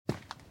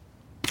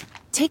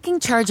Taking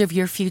charge of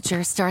your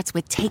future starts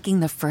with taking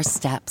the first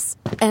steps.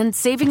 And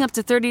saving up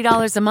to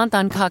 $30 a month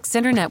on Cox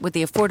Internet with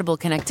the Affordable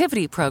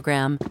Connectivity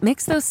Program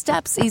makes those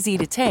steps easy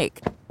to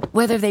take.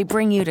 Whether they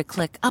bring you to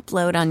click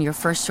upload on your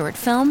first short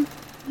film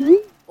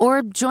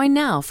or join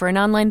now for an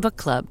online book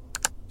club.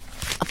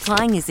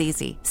 Applying is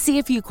easy. See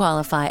if you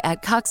qualify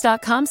at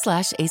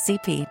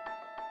cox.com/ACP.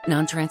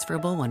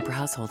 Non-transferable one per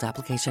household.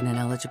 Application and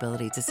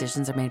eligibility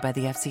decisions are made by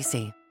the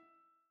FCC.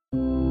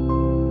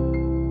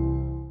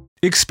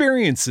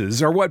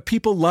 Experiences are what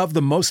people love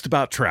the most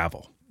about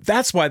travel.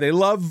 That's why they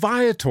love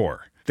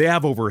Viator. They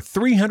have over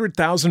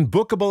 300,000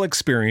 bookable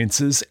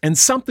experiences and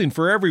something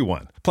for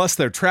everyone. Plus,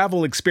 their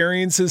travel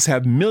experiences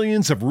have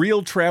millions of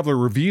real traveler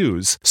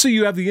reviews, so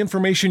you have the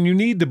information you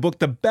need to book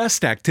the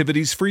best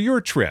activities for your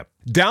trip.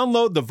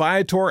 Download the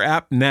Viator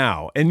app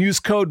now and use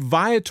code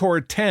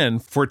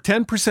Viator10 for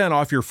 10%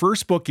 off your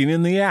first booking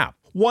in the app.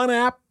 One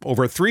app,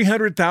 over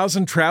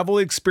 300,000 travel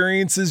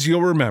experiences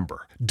you'll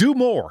remember. Do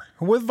more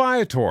with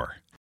Viator.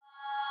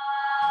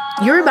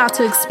 You're about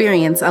to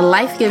experience a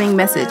life-giving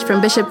message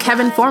from Bishop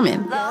Kevin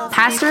Foreman,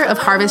 pastor of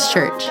Harvest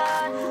Church.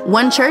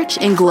 One church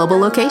in global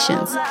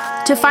locations.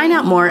 To find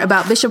out more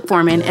about Bishop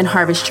Foreman and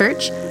Harvest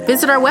Church,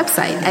 visit our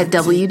website at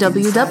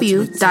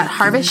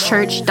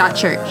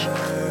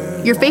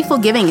www.harvestchurch.church. Your faithful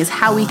giving is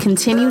how we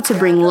continue to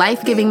bring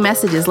life-giving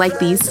messages like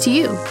these to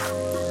you.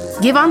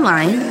 Give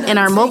online, in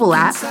our mobile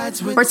app,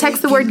 or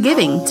text the word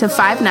giving to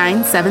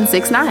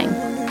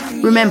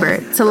 59769.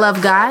 Remember to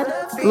love God,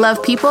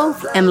 love people,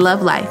 and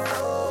love life.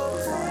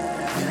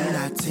 We're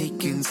not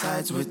taking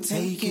sides, we're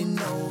taking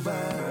over.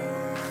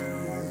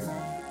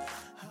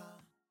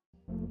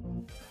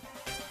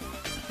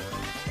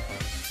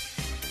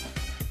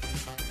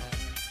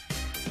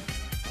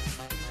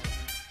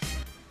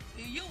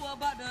 You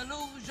about to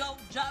lose your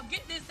job.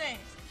 Get this ass.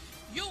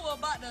 You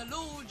about to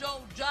lose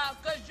your job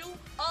because you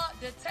are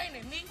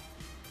detaining me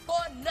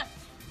for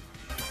nothing.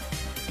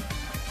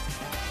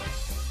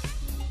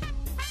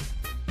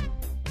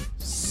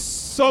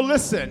 So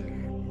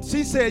listen,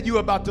 she said you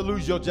about to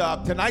lose your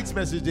job. Tonight's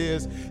message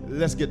is,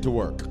 let's get to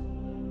work.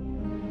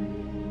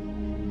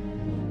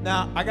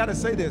 Now, I got to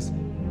say this.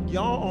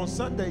 Y'all on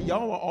Sunday,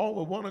 y'all were all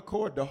with one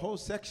accord. The whole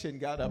section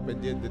got up and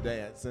did the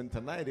dance. And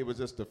tonight it was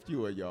just a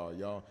few of y'all.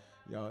 Y'all,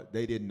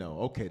 they didn't know.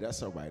 Okay,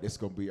 that's all right. It's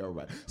going to be all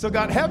right. So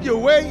God, have your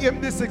way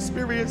in this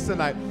experience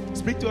tonight.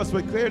 Speak to us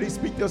with clarity.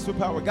 Speak to us with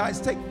power. Guys,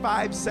 take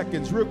 5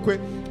 seconds real quick.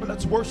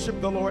 Let's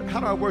worship the Lord. How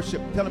do I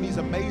worship? Tell him he's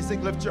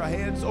amazing. Lift your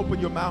hands. Open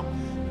your mouth.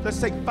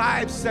 Let's take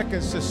 5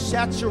 seconds to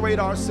saturate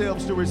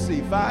ourselves to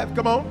receive. 5,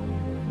 come on.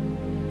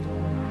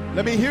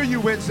 Let me hear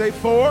you, Wednesday.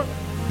 4,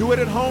 do it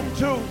at home.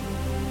 2,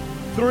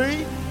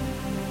 3,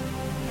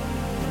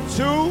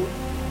 2,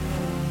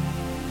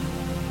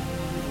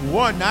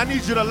 1. Now I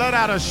need you to let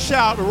out a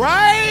shout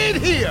right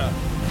here.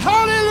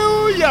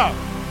 Hallelujah.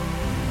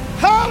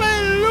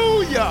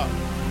 Hallelujah.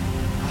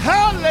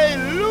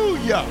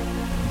 Hallelujah.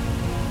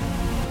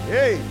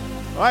 Hey,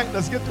 all right,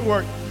 let's get to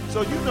work.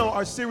 So you know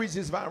our series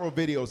is viral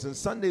videos, and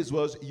Sundays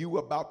was you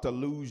about to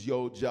lose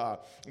your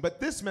job. But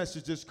this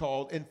message is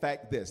called, in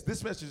fact,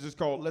 this message is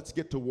called Let's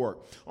Get to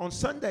Work. On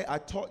Sunday, I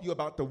taught you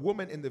about the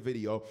woman in the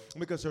video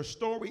because her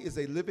story is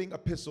a living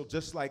epistle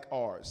just like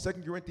ours.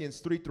 2 Corinthians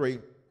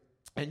 3:3.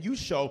 And you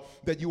show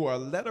that you are a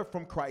letter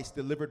from Christ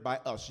delivered by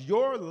us.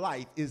 Your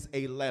life is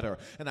a letter.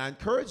 And I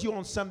encourage you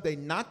on Sunday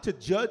not to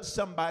judge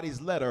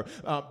somebody's letter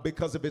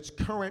because of its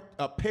current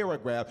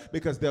paragraph,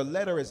 because their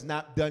letter is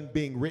not done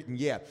being written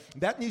yet.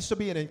 That needs to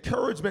be an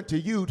encouragement to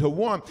you to,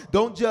 one,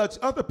 don't judge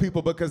other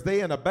people because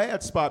they're in a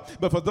bad spot.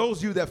 But for those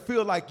of you that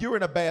feel like you're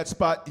in a bad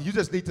spot, you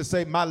just need to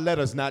say, my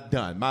letter's not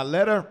done. My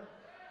letter...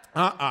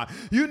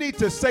 You need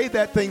to say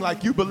that thing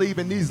like you believe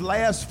in these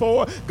last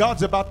 4.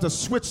 God's about to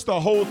switch the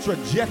whole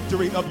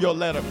trajectory of your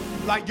letter.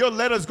 Like your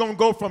letter's going to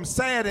go from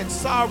sad and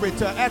sorry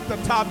to at the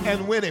top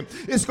and winning.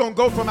 It's going to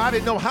go from I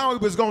didn't know how he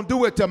was going to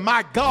do it to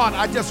my God,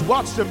 I just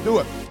watched him do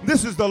it.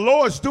 This is the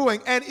Lord's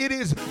doing, and it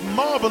is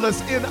marvelous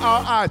in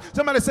our eyes.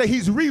 Somebody say,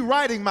 he's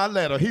rewriting my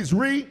letter.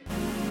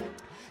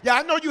 Yeah,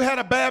 I know you had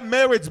a bad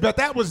marriage, but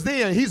that was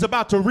then. He's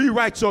about to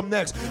rewrite your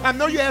next. I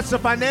know you had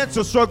some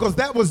financial struggles.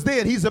 That was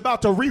then. He's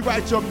about to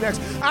rewrite your next.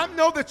 I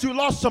know that you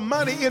lost some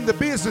money in the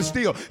business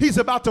deal. He's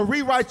about to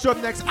rewrite your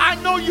next. I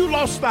know you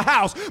lost the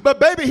house, but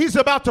baby, he's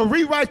about to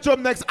rewrite your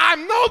next. I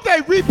know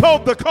they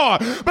repoed the car,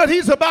 but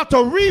he's about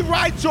to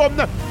rewrite your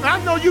next. I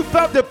know you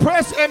felt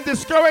depressed and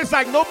discouraged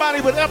like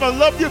nobody would ever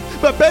love you,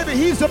 but baby,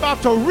 he's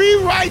about to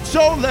rewrite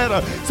your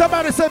letter.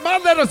 Somebody say, my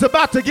letter's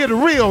about to get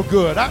real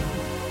good.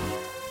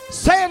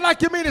 Say it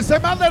like you mean it. Say,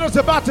 my letter's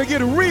about to get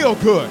real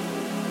good.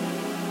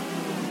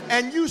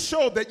 And you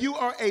show that you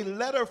are a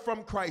letter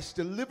from Christ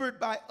delivered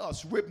by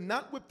us, written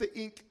not with the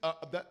ink,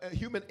 the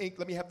human ink,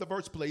 let me have the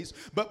verse please,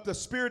 but the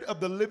Spirit of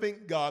the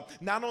living God,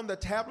 not on the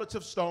tablets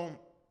of stone,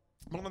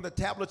 but on the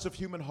tablets of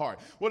human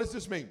heart. What does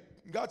this mean?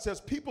 God says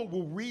people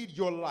will read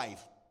your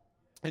life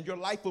And your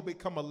life will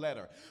become a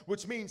letter,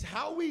 which means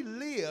how we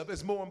live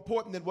is more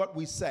important than what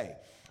we say.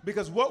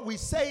 Because what we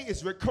say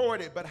is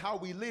recorded, but how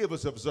we live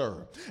is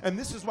observed. And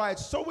this is why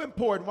it's so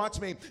important,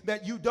 watch me,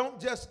 that you don't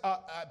just,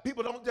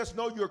 people don't just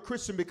know you're a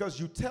Christian because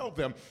you tell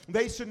them.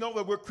 They should know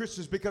that we're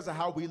Christians because of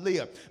how we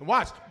live. And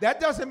watch,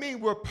 that doesn't mean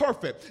we're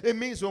perfect. It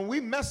means when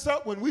we mess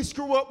up, when we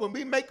screw up, when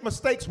we make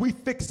mistakes, we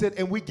fix it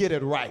and we get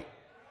it right.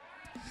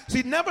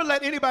 See, never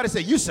let anybody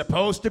say, you're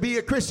supposed to be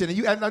a Christian.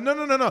 And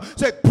no.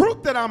 Say,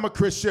 proof that I'm a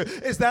Christian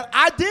is that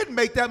I did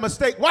make that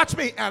mistake. Watch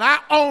me, and I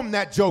own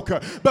that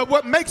joker. But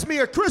what makes me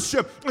a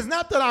Christian is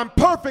not that I'm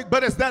perfect,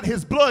 but it's that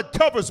his blood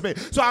covers me.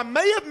 So I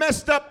may have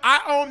messed up.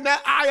 I own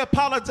that. I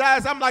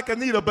apologize. I'm like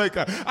Anita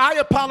Baker. I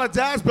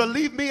apologize.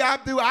 Believe me, I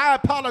do. I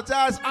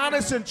apologize,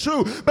 honest and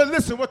true. But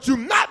listen, what you're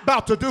not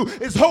about to do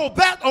is hold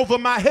that over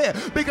my head.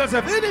 Because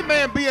if any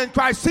man be in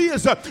Christ, he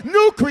is a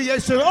new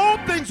creation. All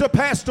things are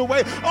passed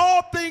away.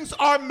 All things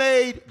are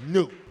made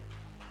new.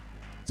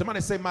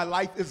 Somebody say, my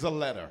life is a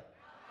letter.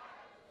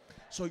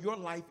 So your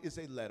life is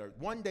a letter.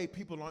 One day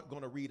people aren't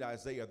going to read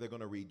Isaiah, they're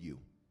going to read you.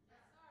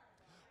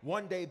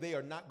 One day they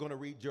are not going to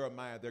read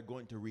Jeremiah, they're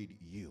going to read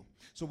you.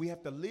 So we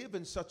have to live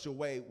in such a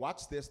way,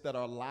 watch this, that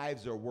our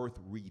lives are worth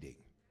reading.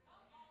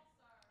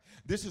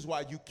 This is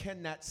why you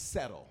cannot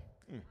settle.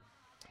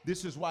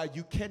 This is why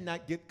you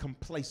cannot get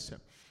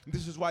complacent.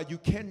 This is why you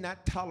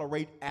cannot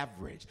tolerate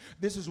average.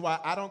 This is why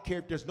I don't care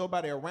if there's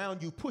nobody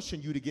around you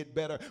pushing you to get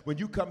better. When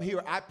you come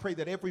here, I pray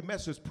that every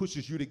message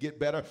pushes you to get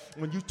better.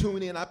 When you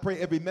tune in, I pray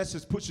every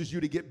message pushes you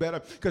to get better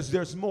because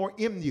there's more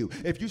in you.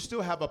 If you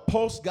still have a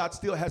pulse, God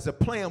still has a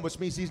plan, which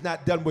means he's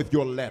not done with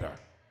your letter.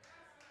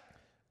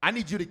 I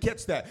need you to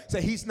catch that.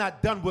 Say, he's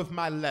not done with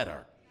my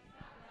letter.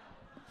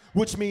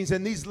 Which means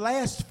in these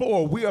last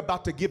 4, we're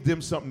about to give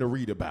them something to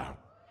read about.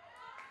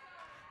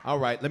 All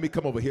right, let me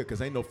come over here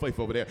because ain't no faith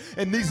over there.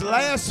 In these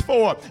last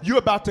 4, you're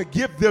about to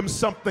give them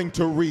something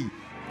to read.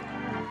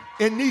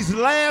 In these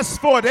last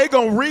 4, they're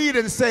going to read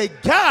and say,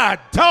 God,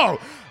 dog.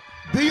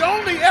 The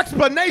only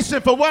explanation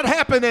for what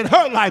happened in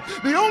her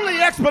life, the only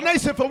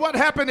explanation for what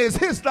happened in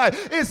his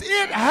life is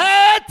it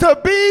had to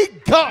be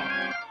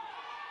God.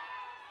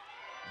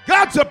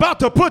 God's about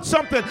to put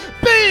something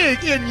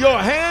big in your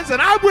hands,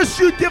 and I wish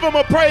you'd give him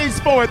a praise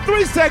for it.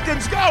 3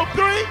 seconds, go.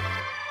 3,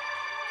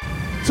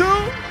 2,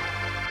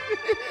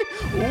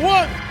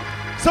 1.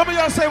 Some of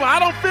y'all say, well, I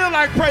don't feel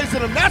like praising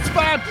him. That's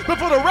fine. But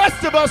for the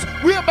rest of us,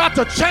 we're about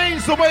to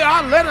change the way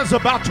our letter's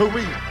about to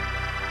read.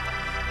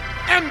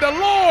 And the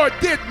Lord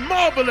did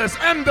marvelous,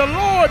 and the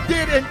Lord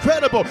did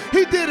incredible.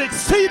 He did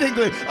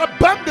exceedingly,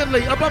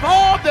 abundantly, above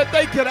all that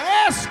they could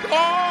ask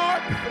or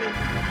think.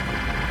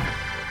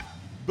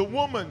 The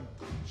woman,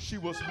 she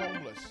was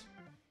homeless.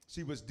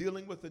 She was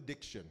dealing with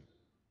addiction.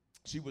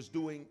 She was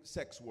doing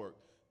sex work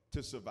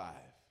to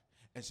survive.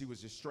 And she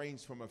was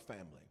estranged from her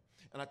family.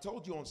 And I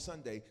told you on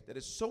Sunday that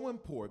it's so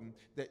important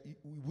that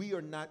we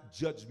are not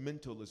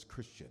judgmental as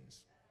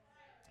Christians.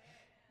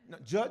 Now,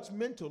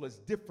 judgmental is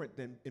different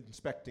than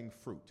inspecting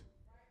fruit.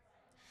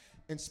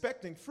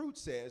 Inspecting fruit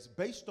says,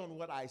 based on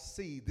what I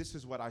see, this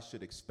is what I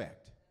should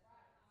expect.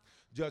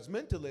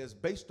 Judgmental is,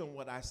 based on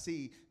what I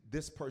see,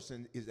 this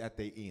person is at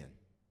their end.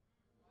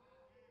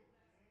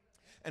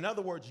 In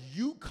other words,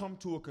 you come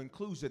to a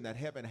conclusion that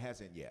heaven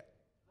hasn't yet.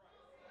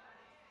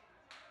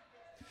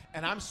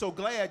 And I'm so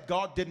glad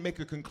God didn't make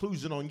a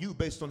conclusion on you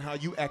based on how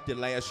you acted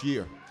last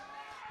year.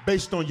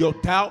 Based on your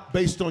doubt,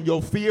 based on your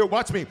fear,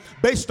 watch me,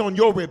 based on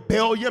your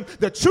rebellion.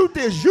 The truth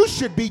is you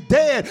should be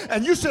dead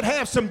and you should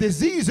have some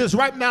diseases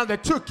right now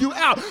that took you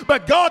out.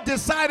 But God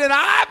decided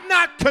I've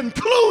not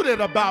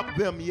concluded about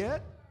them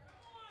yet.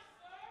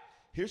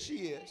 Here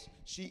she is.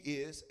 She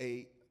is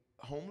a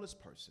homeless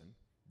person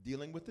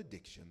dealing with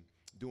addiction,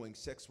 doing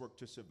sex work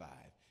to survive,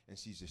 and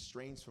she's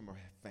estranged from her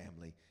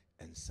family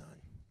and son.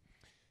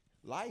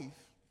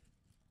 Life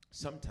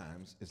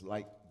sometimes is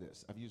like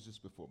this. I've used this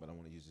before, but I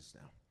want to use this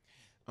now.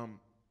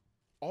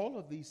 All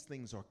of these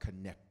things are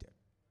connected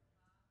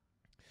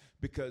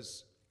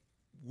because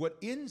what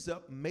ends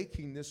up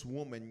making this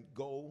woman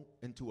go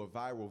into a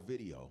viral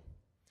video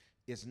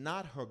is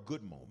not her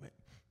good moment.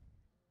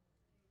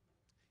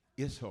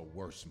 It's her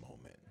worst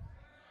moment.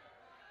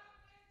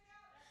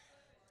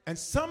 And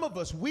some of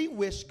us, we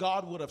wish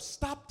God would have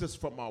stopped us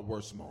from our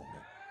worst moment.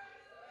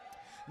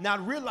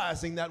 Not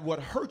realizing that what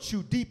hurts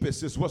you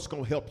deepest is what's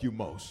going to help you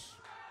most.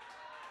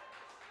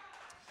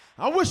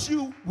 I wish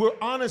you were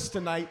honest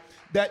tonight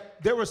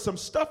that there was some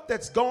stuff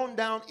that's gone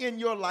down in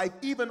your life,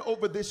 even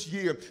over this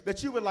year,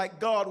 that you were like,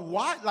 God,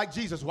 why, like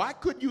Jesus, why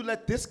couldn't you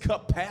let this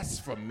cup pass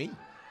from me?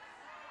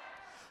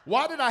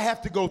 Why did I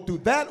have to go through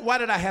that? Why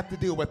did I have to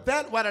deal with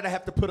that? Why did I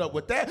have to put up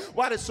with that?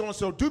 Why did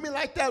so-and-so do me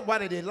like that? Why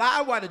did they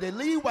lie? Why did they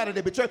leave? Why did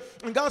they betray?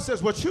 And God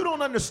says, what you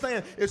don't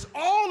understand is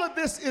all of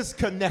this is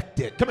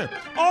connected. Come here.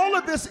 All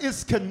of this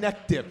is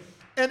connected.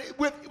 And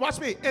watch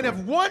me. And if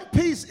one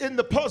piece in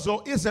the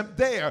puzzle isn't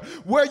there,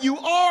 where you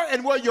are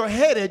and where you're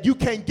headed, you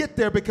can't get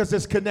there because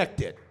it's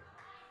connected.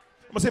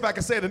 I'm gonna see if I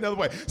can say it another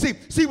way. See,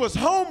 she was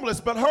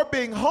homeless, but her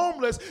being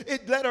homeless,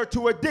 it led her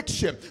to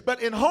addiction.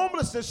 But in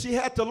homelessness, she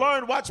had to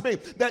learn, watch me,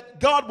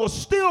 that God will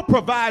still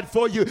provide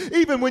for you,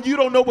 even when you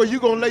don't know where you're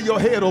gonna lay your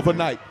head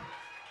overnight.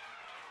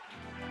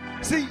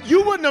 See,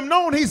 you wouldn't have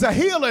known he's a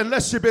healer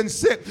unless you've been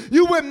sick.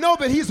 You wouldn't know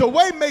that he's a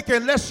way maker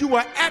unless you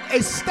were at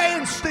a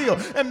standstill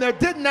and there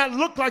did not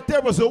look like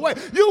there was a way.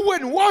 You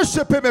wouldn't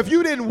worship him if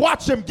you didn't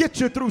watch him get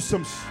you through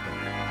some stuff.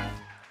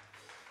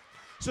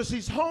 So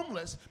she's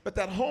homeless, but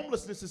that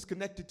homelessness is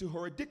connected to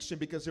her addiction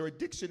because her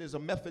addiction is a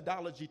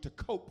methodology to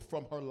cope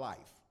from her life.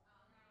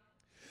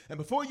 And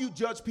before you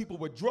judge people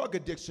with drug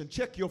addiction,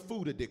 check your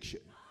food addiction.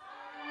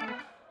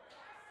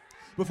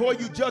 Before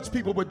you judge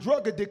people with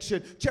drug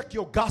addiction, check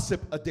your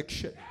gossip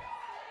addiction.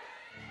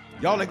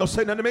 Y'all ain't gonna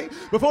say nothing to me?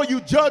 Before you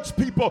judge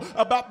people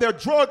about their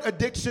drug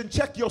addiction,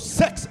 check your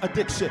sex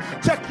addiction.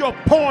 Check your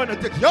porn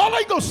addiction. Y'all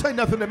ain't gonna say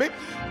nothing to me.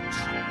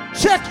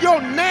 Check your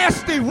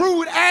nasty,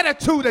 rude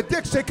attitude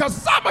addiction, because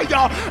some of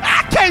y'all,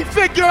 I can't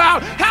figure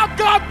out how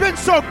God been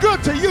so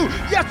good to you,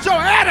 yet your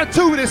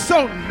attitude is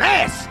so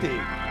nasty.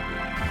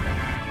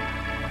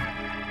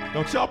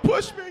 Don't y'all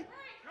push me.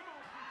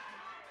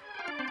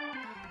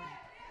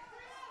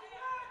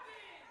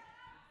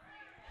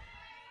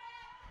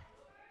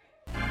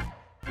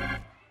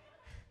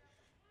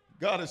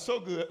 God is so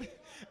good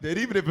that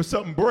even if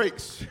something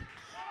breaks,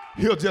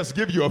 he'll just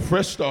give you a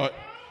fresh start.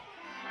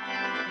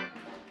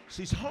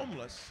 She's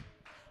homeless.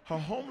 Her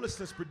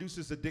homelessness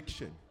produces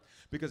addiction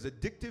because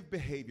addictive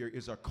behavior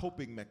is our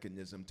coping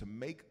mechanism to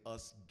make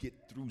us get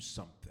through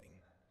something.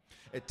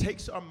 It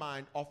takes our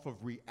mind off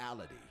of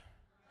reality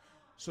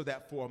so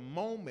that for a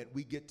moment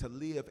we get to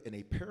live in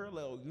a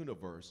parallel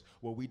universe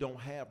where we don't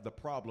have the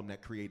problem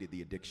that created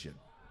the addiction.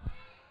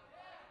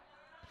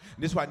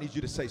 And this is why I need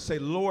you to say,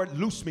 Lord,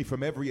 loose me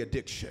from every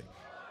addiction.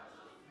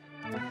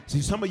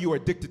 See, some of you are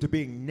addicted to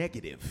being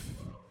negative.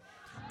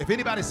 If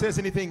anybody says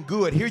anything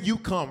good, here you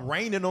come,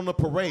 raining on the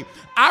parade.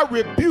 I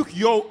rebuke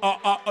your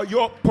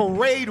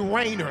parade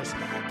rainers.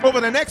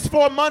 Over the next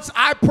 4 months,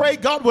 I pray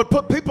God would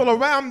put people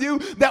around you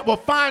that will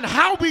find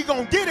how we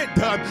gonna get it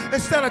done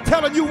instead of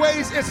telling you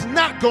ways it's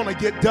not gonna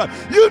get done.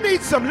 You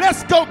need some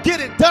let's go get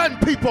it done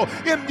people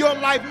in your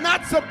life,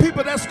 not some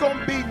people that's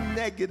gonna be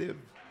negative.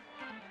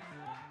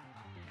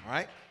 All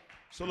right?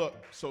 So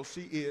look, so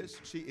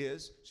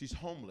she's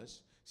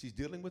homeless. She's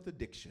dealing with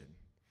addiction.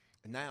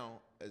 And now,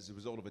 as a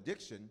result of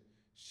addiction,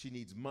 she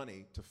needs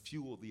money to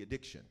fuel the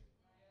addiction.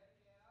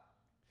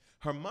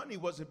 Her money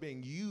wasn't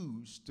being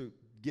used to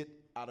get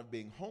out of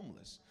being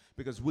homeless,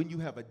 because when you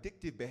have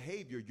addictive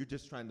behavior, you're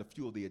just trying to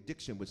fuel the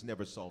addiction, which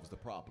never solves the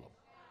problem.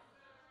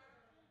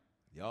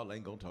 Y'all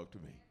ain't gonna talk to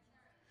me.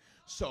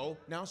 So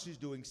now she's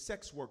doing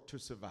sex work to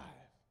survive,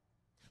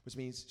 which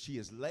means she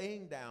is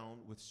laying down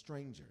with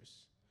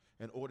strangers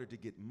in order to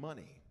get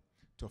money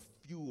to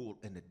fuel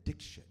an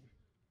addiction,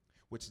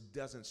 which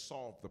doesn't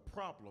solve the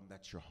problem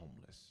that you're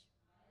homeless.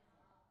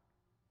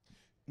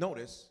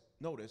 Notice,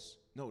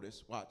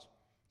 watch.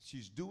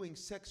 She's doing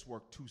sex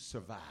work to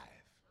survive,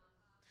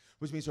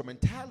 which means her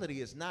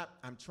mentality is not,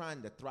 I'm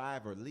trying to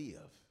thrive or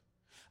live.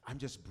 I'm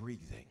just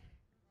breathing.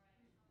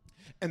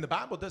 And the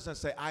Bible doesn't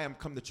say, I am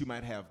come that you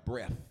might have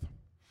breath.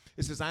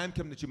 It says, I am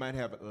come that you might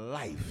have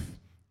life,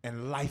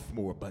 and life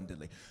more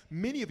abundantly.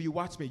 Many of you,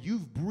 watch me,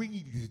 you've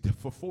breathed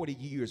for 40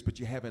 years, but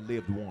you haven't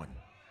lived one.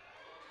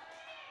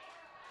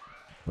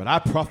 But I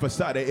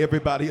prophesy to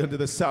everybody under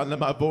the sound of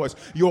my voice,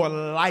 your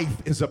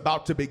life is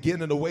about to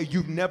begin in a way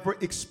you've never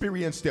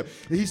experienced it.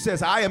 He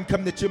says, I am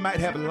come that you might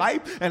have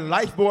life and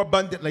life more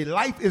abundantly.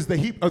 Life is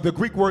the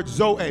Greek word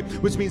zoe,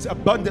 which means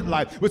abundant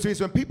life, which means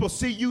when people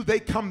see you, they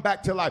come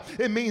back to life.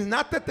 It means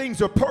not that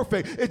things are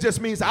perfect. It just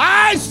means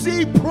I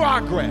see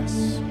progress.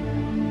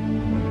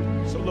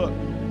 So look,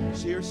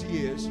 here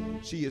she is.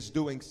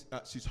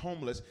 She's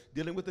homeless,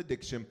 dealing with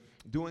addiction,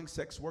 doing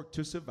sex work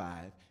to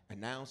survive, and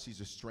now she's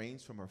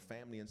estranged from her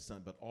family and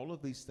son. But all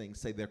of these things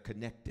say they're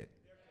connected.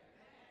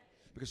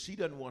 Because she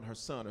doesn't want her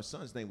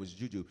son's name was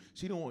Juju.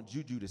 She don't want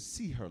Juju to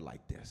see her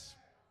like this.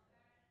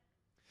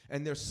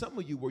 And there's some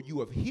of you where you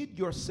have hid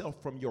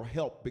yourself from your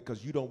help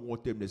because you don't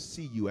want them to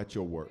see you at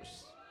your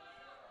worst.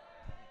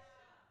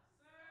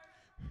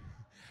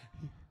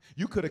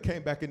 You could have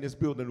came back in this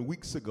building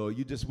weeks ago.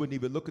 You just wouldn't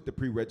even look at the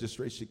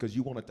pre-registration because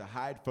you wanted to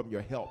hide from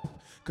your help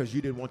because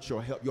you didn't want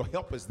your help. Your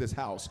help is this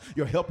house.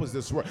 Your help is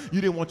this world.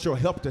 You didn't want your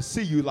help to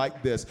see you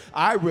like this.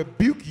 I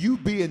rebuke you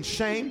being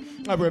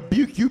shame. I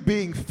rebuke you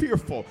being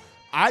fearful.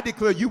 I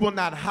declare you will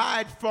not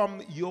hide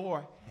from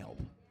your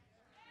help.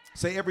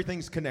 Say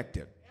everything's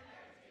connected.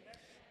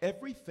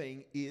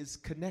 Everything is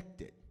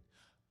connected.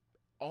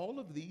 All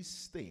of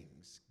these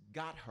things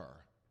got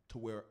her to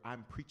where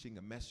I'm preaching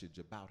a message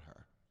about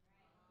her.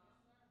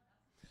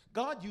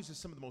 God uses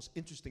some of the most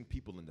interesting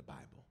people in the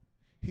Bible.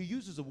 He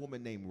uses a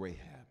woman named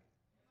Rahab.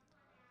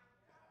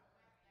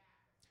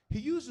 He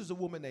uses a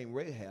woman named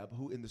Rahab,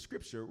 who in the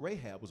scripture,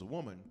 Rahab was a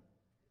woman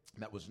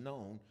that was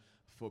known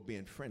for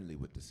being friendly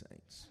with the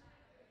saints.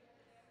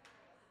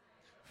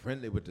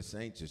 Friendly with the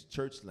saints is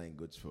church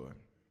language for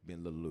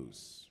being a little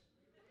loose.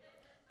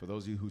 For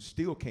those of you who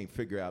still can't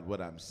figure out what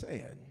I'm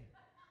saying,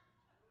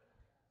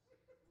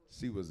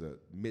 she was a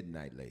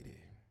midnight lady.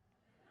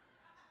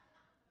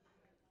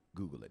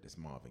 Google it, it's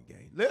Marvin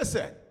Gaye.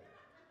 Listen.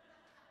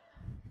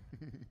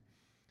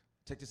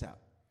 Check this out.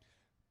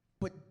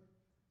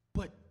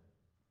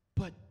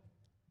 But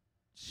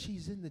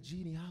she's in the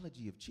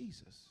genealogy of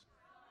Jesus.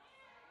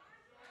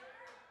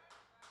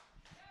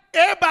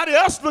 Everybody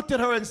else looked at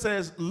her and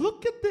says,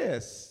 look at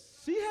this.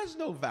 She has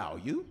no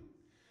value.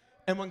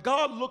 And when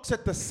God looks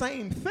at the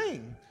same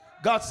thing,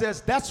 God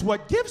says that's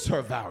what gives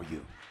her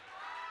value.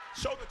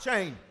 Show the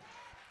chain.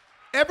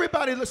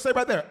 Everybody, let's say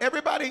right there,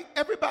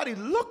 everybody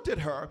looked at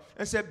her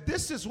and said,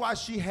 this is why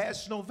she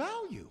has no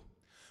value.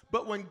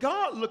 But when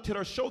God looked at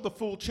her, show the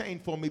full chain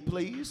for me,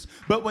 please.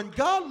 But when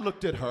God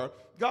looked at her,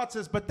 God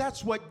says, but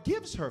that's what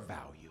gives her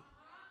value.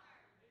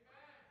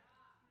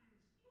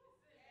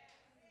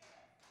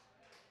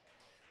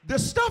 The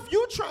stuff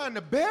you're trying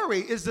to bury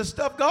is the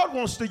stuff God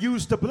wants to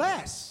use to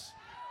bless.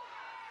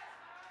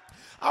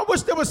 I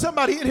wish there was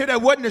somebody in here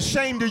that wasn't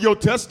ashamed of your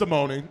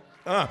testimony.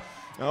 I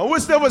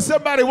wish there was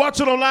somebody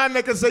watching online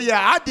that could say,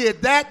 yeah, I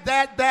did that,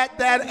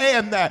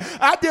 and that.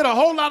 I did a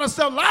whole lot of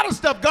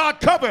stuff God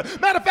covered.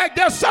 Matter of fact,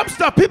 there's some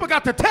stuff people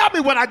got to tell me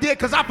what I did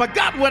because I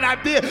forgot what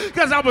I did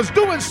because I was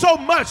doing so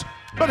much.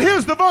 But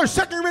here's the verse,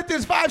 2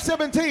 Corinthians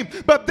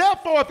 5:17. But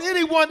therefore, if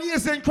anyone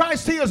is in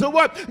Christ, he is a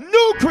what?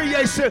 New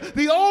creation.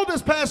 The old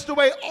has passed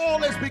away, all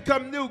has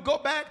become new. Go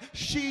back.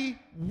 She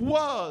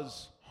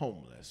was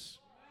homeless.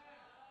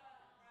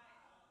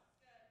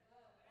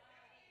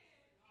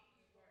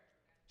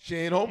 She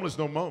ain't homeless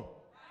no more.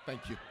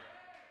 Thank you.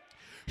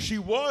 She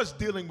was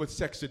dealing with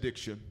sex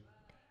addiction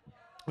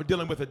or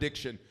dealing with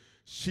addiction.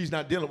 She's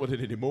not dealing with it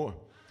anymore.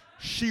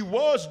 She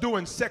was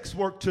doing sex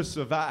work to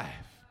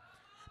survive,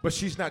 but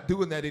she's not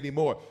doing that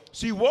anymore.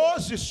 She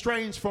was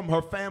estranged from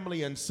her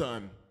family and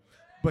son,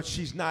 but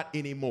she's not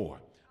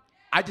anymore.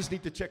 I just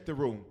need to check the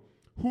room.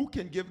 Who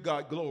can give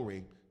God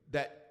glory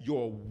that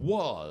your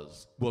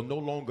was will no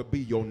longer be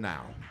your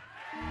now?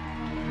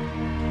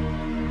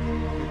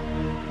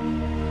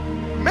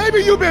 Maybe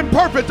you've been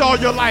perfect all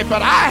your life,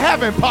 but I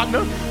haven't,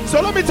 partner. So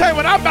let me tell you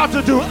what I'm about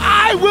to do.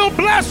 I will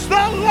bless the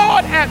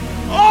Lord at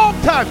all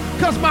times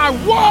because my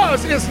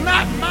was is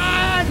not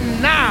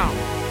mine now.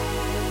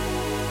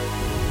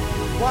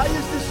 Why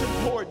is this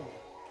important?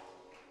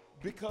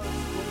 Because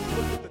when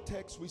we look at the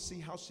text, we see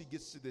how she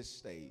gets to this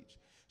stage.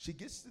 She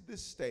gets to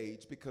this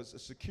stage because a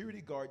security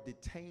guard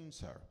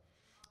detains her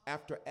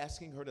after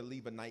asking her to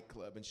leave a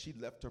nightclub, and she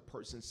left her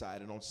purse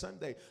inside. And on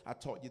Sunday, I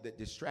taught you that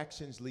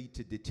distractions lead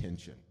to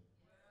detention.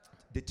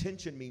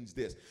 Detention means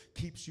this,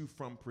 keeps you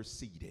from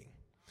proceeding.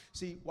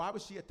 See, why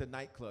was she at the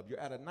nightclub? You're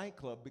at a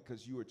nightclub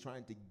because you are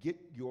trying to get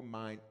your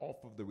mind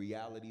off of the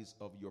realities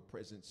of your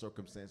present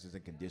circumstances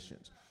and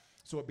conditions.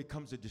 So it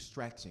becomes a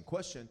distraction.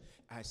 Question,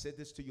 I said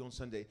this to you on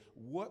Sunday,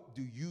 what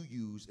do you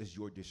use as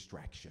your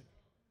distraction?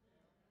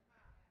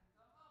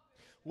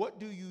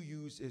 What do you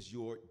use as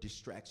your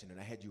distraction? And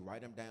I had you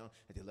write them down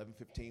at the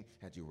 11:15,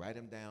 had you write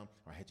them down,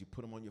 or I had you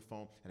put them on your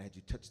phone, and I had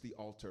you touch the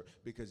altar,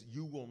 because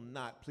you will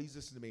not, please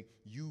listen to me,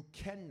 you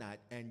cannot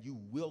and you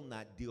will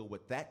not deal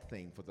with that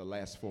thing for the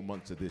last 4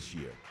 months of this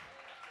year.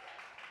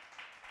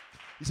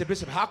 He said,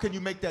 Bishop, how can you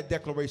make that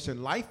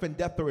declaration? Life and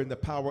death are in the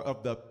power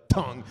of the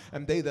tongue,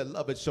 and they that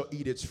love it shall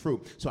eat its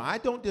fruit. So I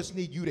don't just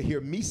need you to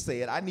hear me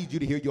say it. I need you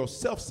to hear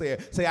yourself say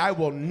it. Say, I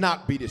will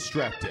not be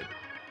distracted.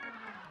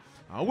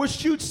 I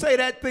wish you'd say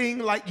that thing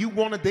like you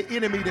wanted the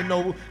enemy to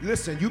know,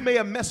 listen, you may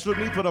have messed with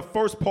me for the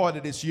first part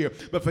of this year,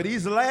 but for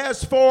these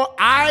last 4,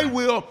 I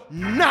will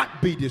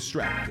not be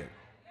distracted.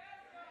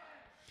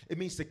 It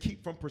means to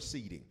keep from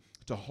proceeding,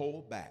 to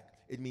hold back.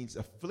 It means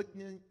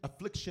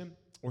affliction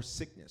or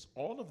sickness.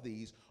 All of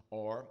these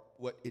are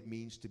what it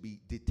means to be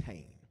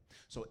detained.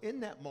 So in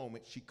that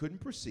moment, she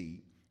couldn't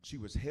proceed. She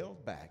was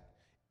held back.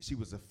 She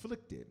was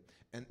afflicted.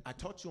 And I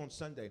taught you on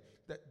Sunday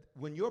that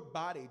when your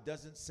body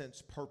doesn't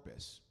sense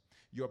purpose,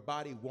 your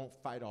body won't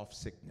fight off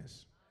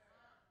sickness.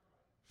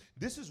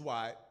 This is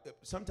why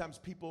sometimes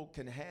people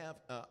can have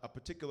a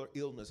particular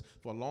illness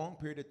for a long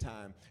period of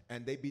time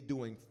and they be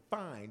doing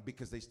fine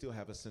because they still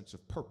have a sense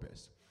of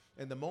purpose.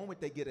 And the moment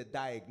they get a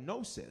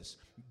diagnosis,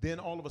 then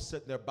all of a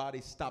sudden their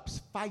body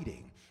stops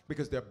fighting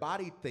because their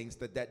body thinks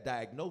that that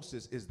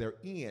diagnosis is their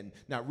end,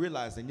 not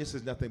realizing this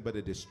is nothing but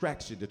a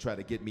distraction to try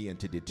to get me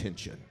into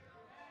detention.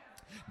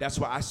 That's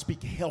why I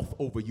speak health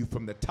over you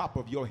from the top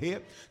of your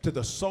head to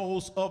the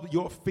soles of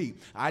your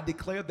feet. I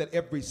declare that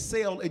every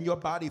cell in your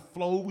body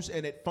flows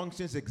and it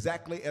functions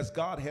exactly as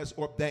God has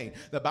ordained.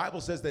 The Bible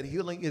says that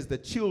healing is the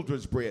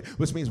children's bread,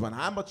 which means when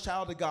I'm a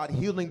child of God,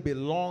 healing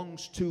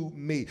belongs to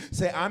me.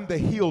 Say, I'm the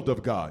healed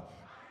of God.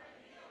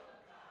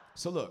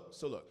 So look,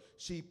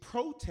 she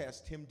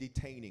protests him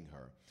detaining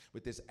her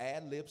with this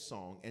ad-lib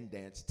song and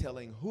dance,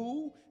 telling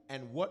who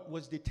and what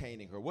was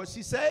detaining her. What'd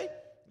she say?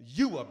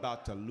 You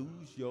about to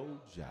lose your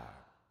job.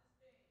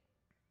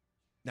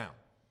 Now,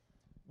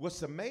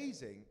 what's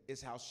amazing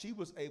is how she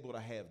was able to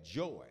have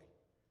joy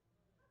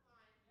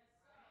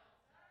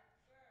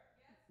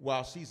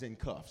while she's in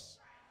cuffs.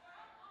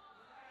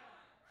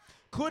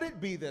 Could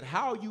it be that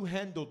how you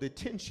handle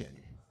detention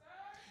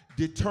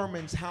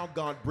determines how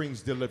God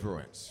brings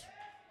deliverance?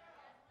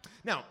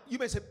 Now, you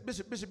may say,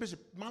 Bishop,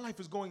 my life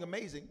is going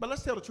amazing. But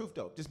let's tell the truth,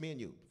 though. Just me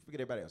and you. Forget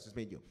everybody else. Just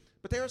me and you.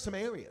 But there are some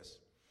areas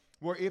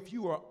where if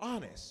you are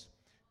honest,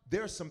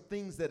 there are some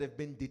things that have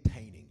been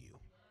detaining you,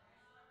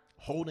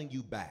 holding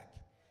you back,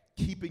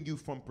 keeping you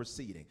from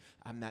proceeding.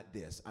 I'm not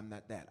this. I'm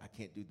not that. I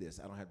can't do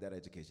this. I don't have that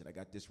education. I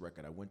got this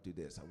record. I went through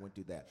this. I went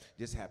through that.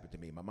 This happened to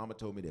me. My mama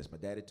told me this. My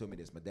daddy told me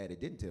this. My daddy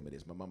didn't tell me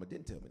this. My mama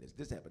didn't tell me this.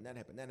 This happened. That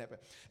happened. That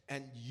happened.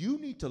 And you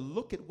need to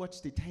look at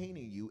what's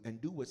detaining you and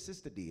do what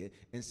sister did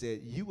and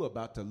said, you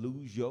about to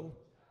lose your.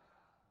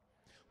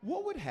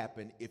 What would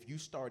happen if you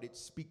started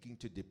speaking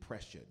to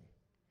depression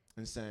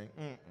and saying,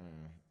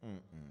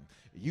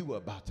 you were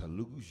about to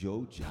lose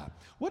your job?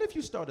 What if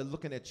you started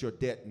looking at your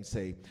debt and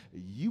say,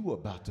 you were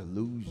about to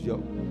lose your.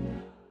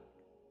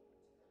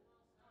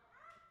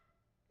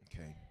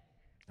 Okay,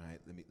 all right,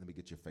 let me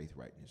get your faith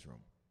right in this room.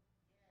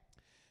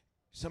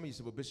 Some of you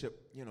say, well, Bishop,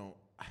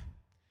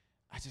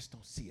 I just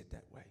don't see it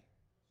that way.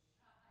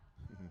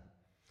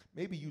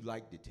 Maybe you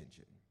like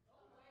detention.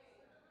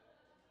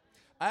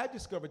 I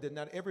discovered that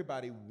not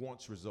everybody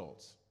wants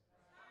results.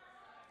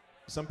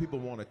 Some people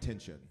want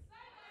attention.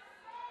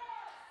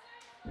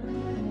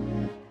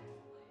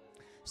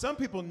 Some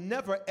people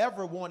never,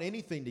 ever want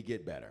anything to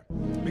get better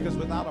because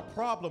without a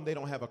problem, they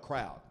don't have a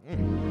crowd.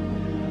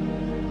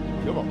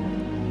 Come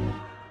on.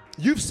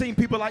 You've seen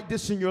people like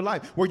this in your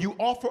life where you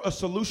offer a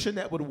solution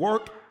that would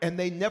work and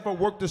they never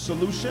work the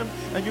solution,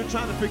 and you're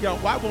trying to figure out,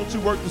 why won't you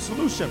work the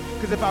solution?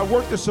 Because if I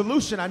work the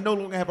solution, I no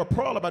longer have a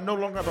problem. I no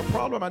longer have a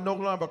problem. I no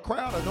longer have a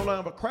crowd. I no longer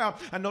have a crowd.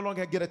 I no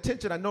longer get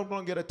attention. I no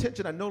longer get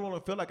attention. I no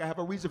longer feel like I have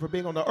a reason for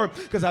being on the earth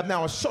because I've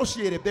now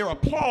associated their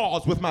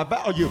applause with my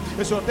value.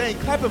 And so if they ain't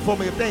clapping for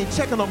me, if they ain't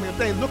checking on me, if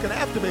they ain't looking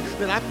after me,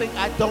 then I think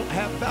I don't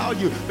have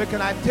value. But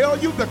can I tell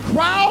you, the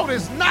crowd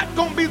is not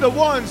going to be the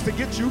ones to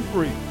get you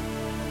free.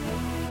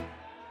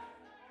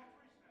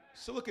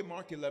 So look at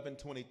Mark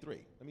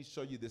 11:23. Let me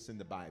show you this in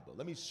the Bible.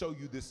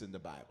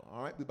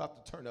 All right, we're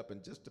about to turn up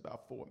in just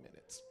about 4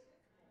 minutes.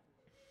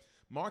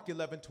 Mark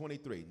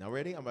 11:23. Now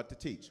ready? I'm about to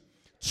teach.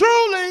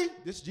 Truly,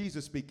 this is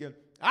Jesus speaking,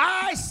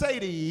 I say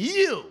to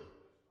you,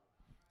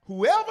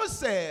 whoever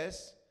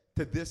says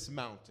to this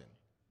mountain.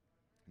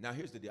 Now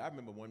here's the deal. I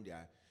remember one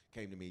guy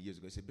came to me years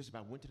ago. He said, Bishop,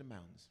 I went to the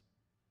mountains.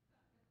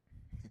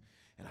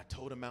 And I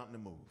told the mountain to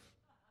move.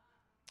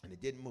 And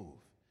it didn't move.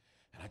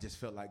 And I just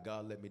felt like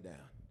God let me down.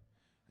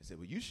 I said,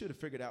 well, you should have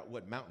figured out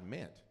what mountain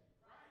meant.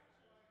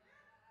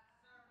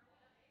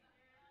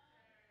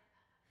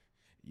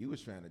 You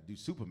was trying to do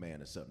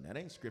Superman or something. That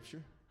ain't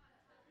scripture.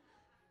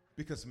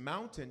 Because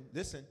mountain,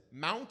 listen,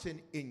 mountain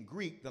in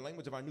Greek, the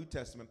language of our New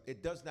Testament,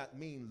 it does not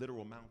mean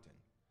literal mountain.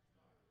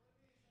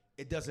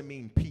 It doesn't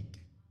mean peak.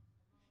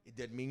 It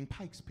doesn't mean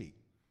Pikes Peak.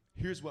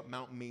 Here's what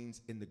mountain means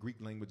in the Greek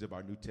language of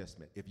our New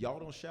Testament. If y'all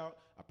don't shout,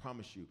 I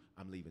promise you,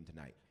 I'm leaving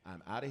tonight.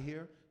 I'm out of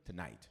here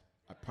tonight.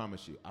 I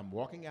promise you. I'm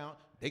walking out.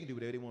 They can do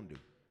whatever they want to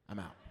do. I'm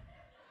out.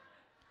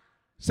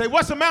 Say,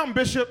 what's a mountain,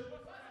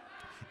 Bishop?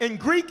 In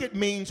Greek, it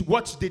means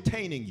what's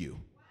detaining you.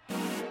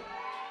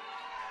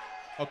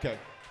 Okay.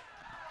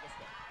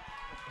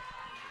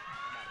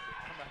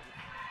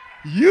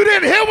 You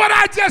didn't hear what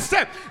I just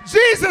said.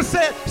 Jesus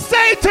said,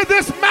 say to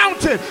this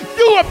mountain,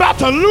 you about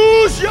to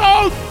lose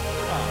your.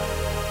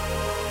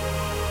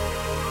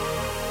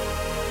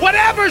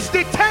 Whatever's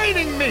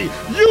detaining me,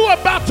 you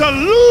about to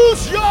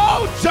lose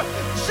your job.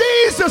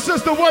 Jesus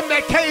is the one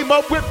that came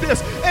up with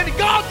this. And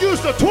God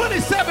used a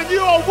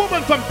 27-year-old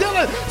woman from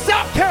Dillon,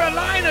 South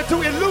Carolina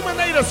to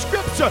illuminate a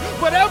scripture.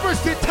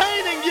 Whatever's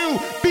detaining you,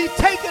 be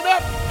taken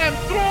up and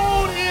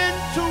thrown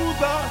into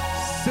the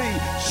sea.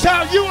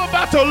 Shout, you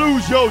about to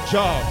lose your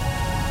job.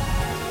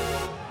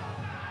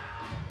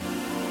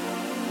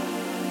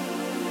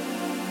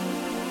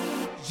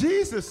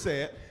 Jesus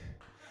said,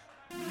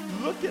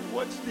 look at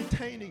what's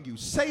detaining you.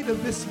 Say to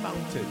this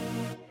mountain,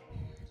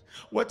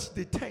 what's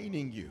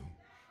detaining you?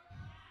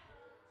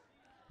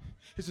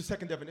 Here's the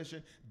second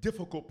definition,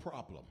 difficult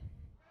problem.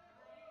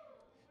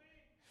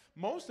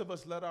 Most of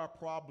us let our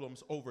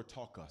problems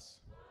overtalk us.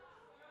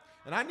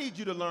 And I need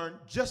you to learn,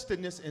 just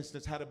in this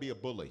instance, how to be a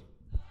bully.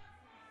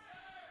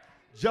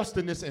 Just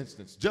in this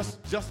instance,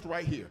 just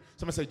right here.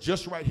 Somebody say,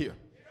 just right here.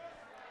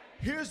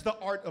 Here's the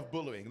art of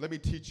bullying. Let me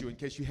teach you in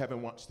case you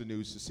haven't watched the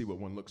news to see what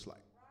one looks like.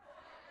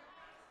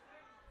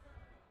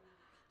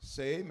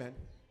 Say amen.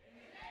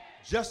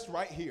 Just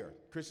right here.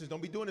 Christians,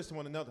 don't be doing this to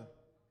one another.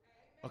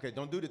 Okay,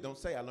 don't do that. Don't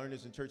say, I learned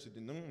this in church.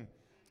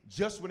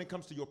 Just when it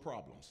comes to your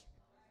problems.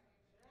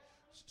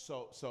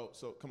 So,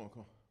 come on.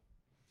 Now,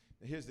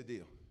 here's the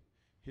deal.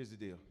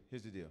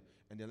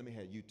 And then let me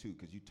have you too,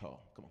 because you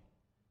tall. Come on.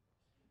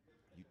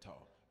 You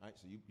tall. All right,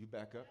 so you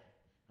back up.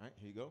 All right,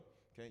 here you go.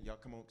 Okay, y'all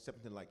come on. Step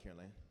into the light,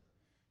 Caroline.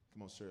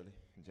 Come on, Shirley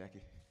and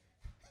Jackie.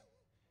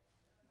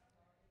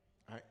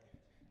 All right.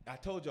 I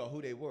told y'all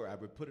who they were. I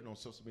would put it on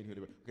social media who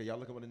they were. Okay, y'all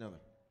look at one another.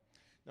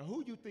 Now,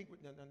 who you think?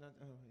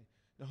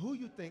 Now, who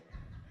you think?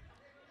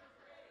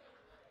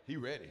 He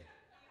ready.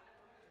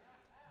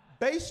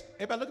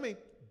 Everybody look at me.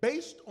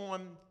 based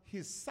on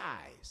his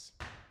size,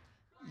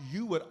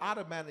 you would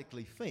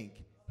automatically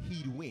think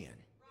he'd win.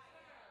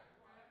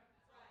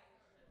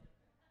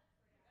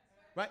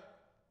 Right?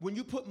 When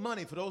you put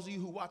money, for those of you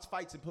who watch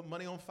fights and put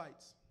money on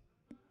fights,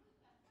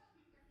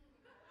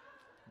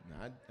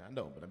 I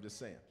know, but I'm just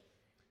saying.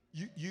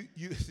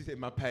 You see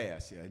my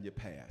past, yeah, in your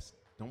past.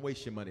 Don't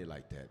waste your money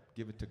like that.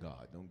 Give it to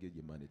God. Don't give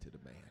your money to the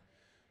man.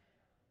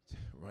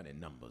 Running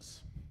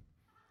numbers.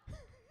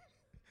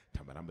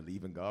 Talking about I'm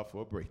believing God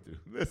for a breakthrough.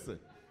 Listen.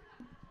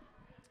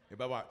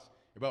 Everybody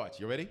watch.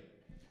 You ready?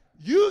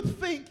 You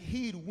think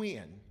he'd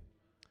win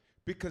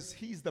because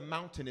he's the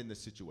mountain in the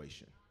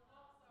situation.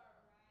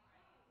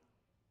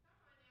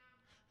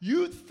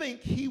 You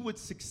think he would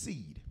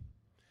succeed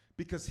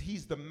because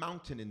he's the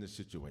mountain in the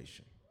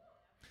situation.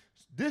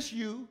 This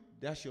you,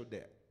 that's your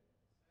debt.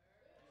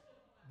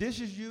 This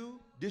is you,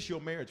 this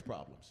your marriage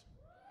problems.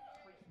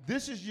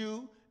 This is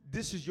you,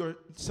 this is your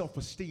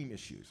self-esteem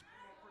issues.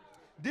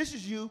 This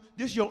is you,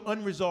 this is your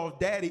unresolved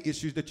daddy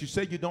issues that you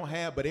say you don't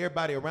have, but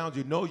everybody around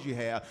you knows you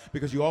have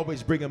because you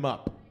always bring them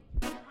up.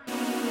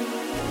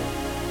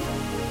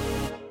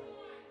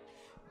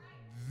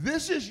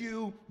 This is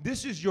you,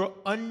 this is your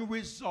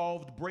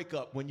unresolved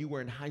breakup when you were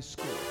in high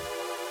school.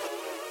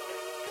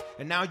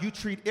 And now you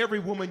treat every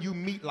woman you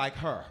meet like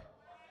her.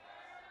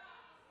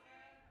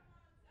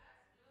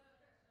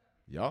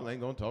 Y'all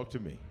ain't gonna talk to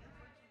me.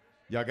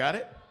 Y'all got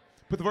it?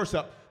 Put the verse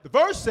up. The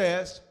verse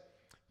says,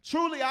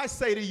 truly I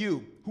say to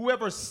you,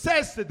 whoever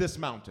says to this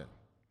mountain,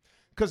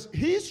 because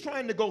he's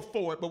trying to go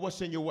forward, but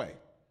what's in your way?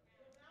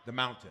 The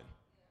mountain.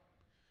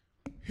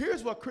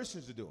 Here's what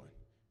Christians are doing.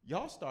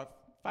 Y'all start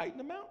fighting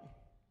the mountain.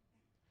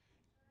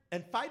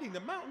 And fighting the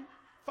mountain.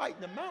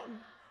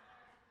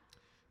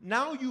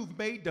 Now you've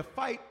made the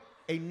fight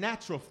a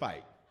natural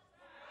fight.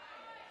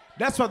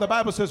 That's why the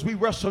Bible says we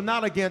wrestle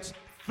not against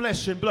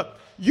flesh and blood.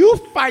 You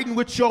fighting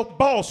with your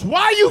boss.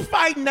 Why are you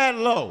fighting that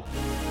low?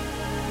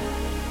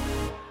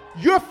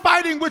 You're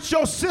fighting with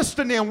your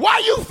sister and them. Why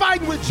are you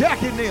fighting with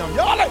Jack and them?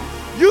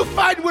 You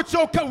fighting with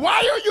your, why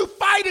are you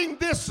fighting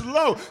this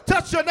low?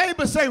 Touch your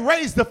neighbor, say,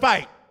 raise the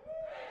fight.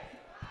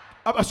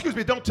 Excuse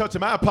me, don't touch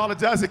him. I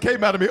apologize. It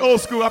came out of me. Old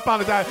school, I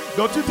apologize.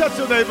 Don't you touch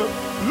your neighbor.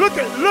 Look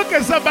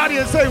at somebody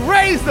and say,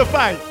 raise the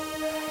fight.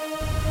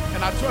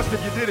 And I trust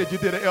if you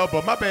did an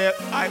elbow. My bad.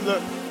 All right,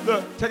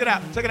 look, check it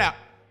out.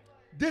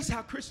 This is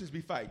how Christians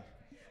be fighting.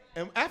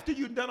 And after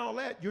you've done all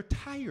that, you're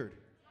tired.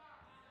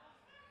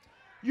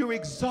 You're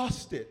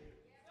exhausted.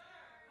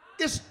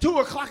 It's 2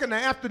 o'clock in the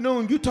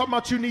afternoon. You talking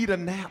about you need a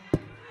nap.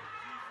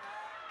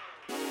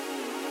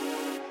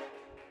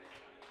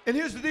 And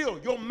here's the deal.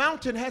 Your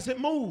mountain hasn't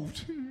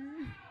moved.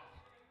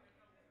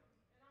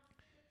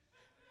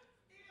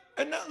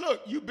 And now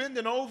look, you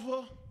bending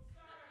over,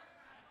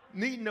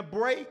 needing a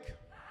break.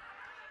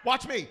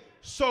 Watch me.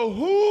 So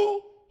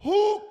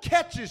who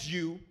catches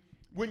you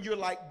when you're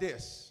like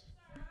this?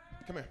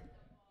 Come here.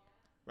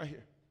 Right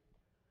here.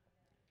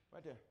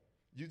 Right there.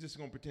 You just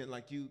gonna pretend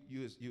like you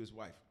his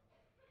wife.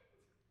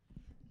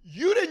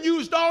 You done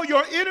used all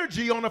your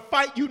energy on a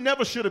fight you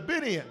never should have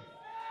been in.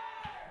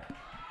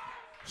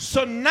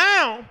 So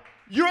now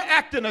you're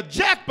acting a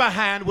jack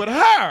behind with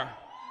her.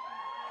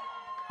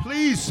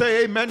 Please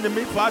say amen to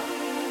me, Father.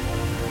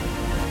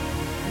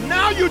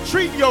 Now you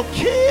treat your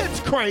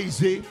kids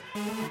crazy.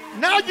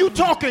 Now you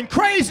talking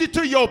crazy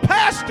to your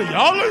pastor,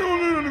 y'all.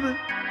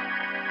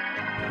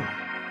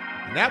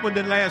 And that one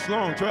didn't last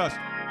long, trust.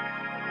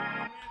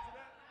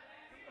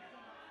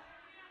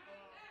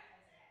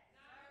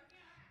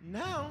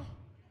 Now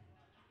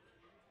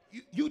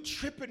you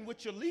tripping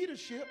with your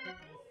leadership.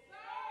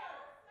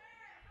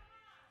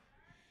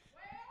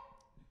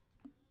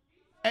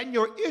 And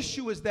your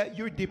issue is that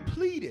you're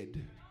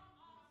depleted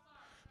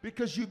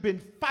because you've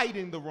been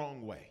fighting the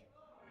wrong way.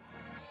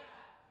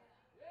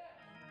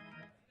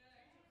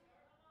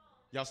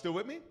 Y'all still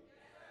with me?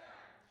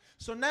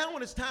 So now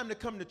when it's time to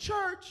come to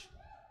church,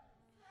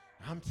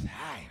 I'm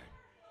tired.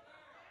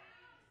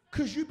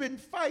 Because you've been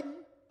fighting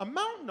a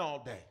mountain all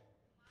day.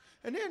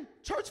 And then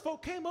church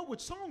folk came up with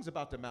songs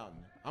about the mountain.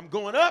 I'm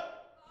going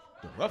up.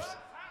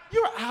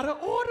 You're out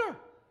of order.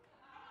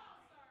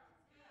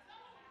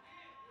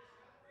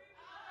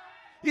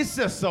 It's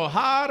just so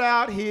hot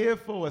out here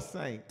for a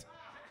saint.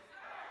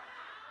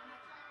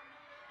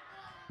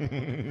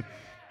 And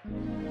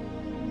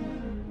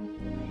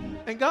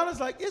God is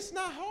like, it's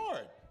not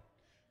hard.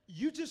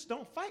 You just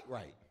don't fight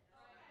right.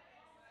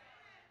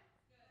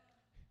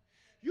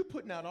 You're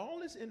putting out all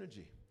this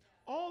energy,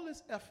 all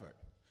this effort.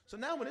 So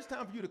now when it's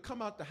time for you to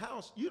come out the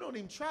house, you don't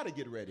even try to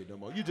get ready no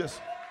more. You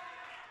just,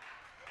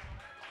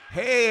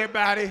 hey,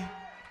 everybody.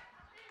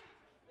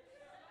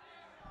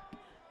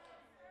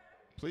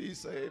 Please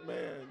say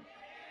amen.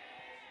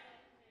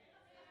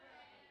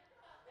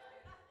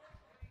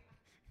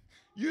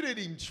 You didn't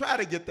even try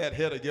to get that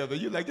hair together.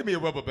 You're like, give me a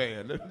rubber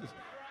band.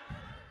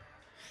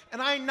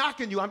 And I ain't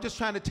knocking you. I'm just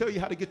trying to tell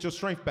you how to get your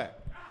strength back.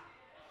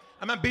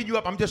 I'm not beating you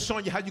up. I'm just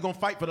showing you how you're going to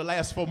fight for the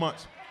last 4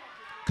 months.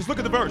 Because look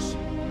at the verse.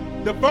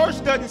 The verse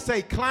doesn't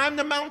say climb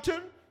the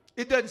mountain.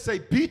 It doesn't say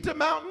beat the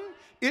mountain.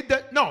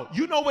 No,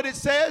 you know what it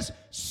says?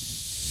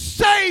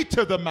 Say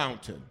to the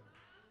mountain.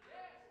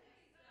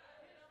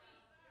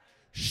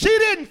 She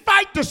didn't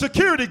fight the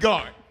security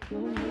guard.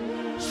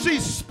 She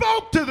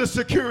spoke to the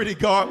security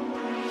guard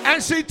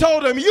and she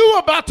told him, you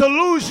about to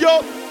lose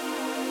your...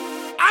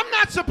 I'm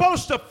not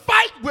supposed to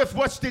fight with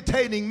what's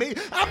detaining me.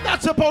 I'm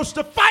not supposed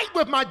to fight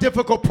with my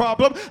difficult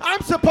problem.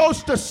 I'm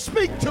supposed to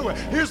speak to it.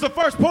 Here's the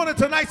first point of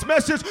tonight's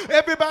message.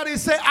 Everybody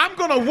say, I'm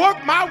going to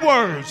work my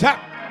words.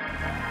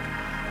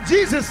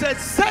 Jesus said,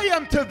 say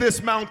unto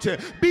this mountain,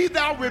 be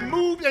thou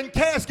removed and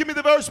cast, give me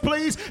the verse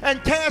please,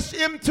 and cast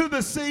into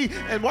the sea,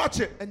 and watch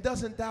it, and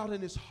doesn't doubt in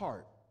his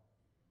heart.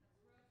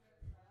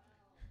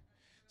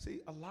 See,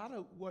 a lot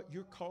of what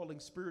you're calling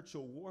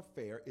spiritual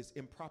warfare is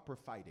improper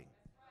fighting.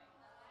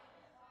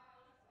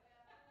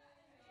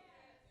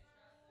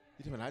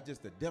 You know,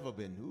 the devil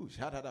been, ooh,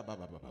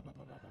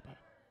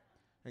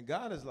 and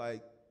God is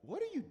like, what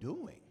are you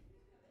doing?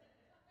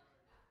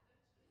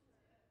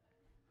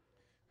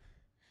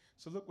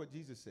 So look what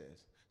Jesus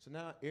says. So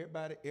now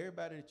everybody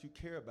that you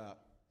care about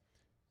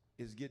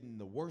is getting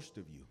the worst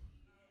of you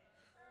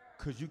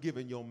because you're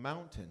giving your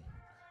mountain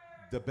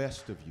the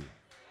best of you.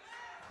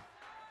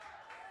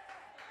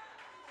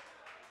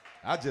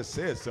 I just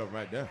said something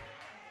right there.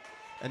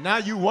 And now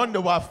you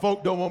wonder why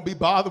folk don't want to be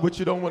bothered with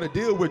you, don't want to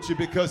deal with you,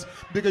 because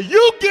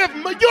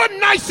you're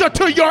nicer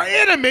to your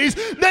enemies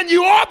than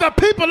you are the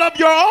people of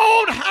your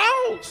own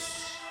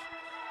house.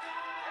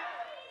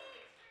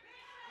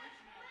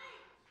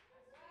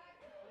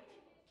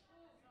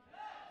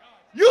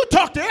 You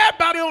talk to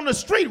everybody on the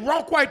street,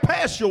 walk right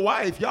past your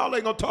wife. Y'all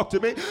ain't gonna talk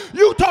to me.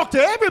 You talk to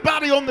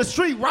everybody on the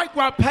street, right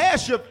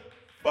past your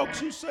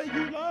folks you say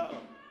you love.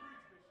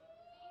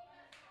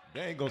 They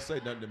ain't gonna say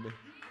nothing to me.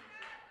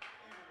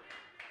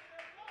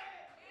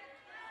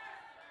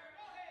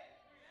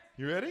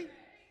 You ready?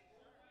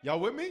 Y'all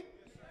with me?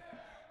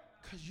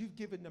 Because you've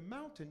given the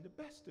mountain the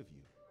best of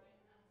you.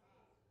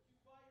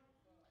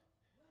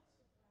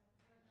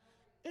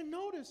 And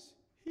notice,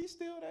 he's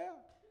still there.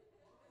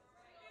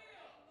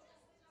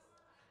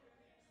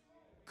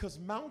 Because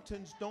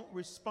mountains don't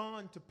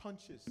respond to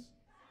punches.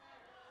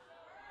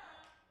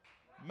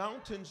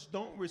 Mountains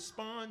don't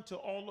respond to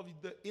all of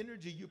the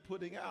energy you're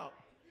putting out.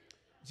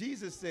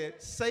 Jesus said,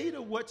 say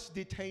to what's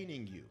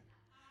detaining you.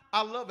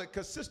 I love it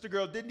because Sister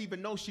Girl didn't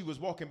even know she was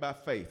walking by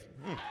faith.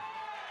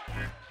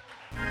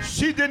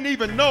 She didn't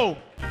even know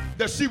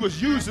that she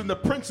was using the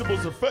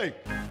principles of faith.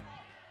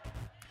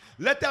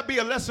 Let that be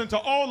a lesson to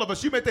all of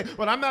us. You may think,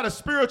 well, I'm not a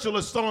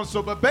spiritualist,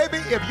 so, but baby,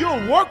 if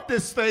you'll work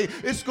this thing,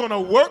 it's going to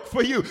work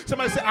for you.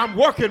 Somebody say, I'm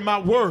working my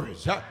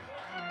words.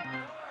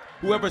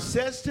 Whoever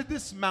says to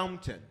this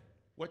mountain,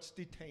 what's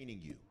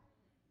detaining you?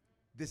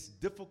 This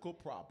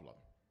difficult problem,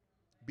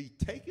 be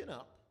taken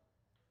up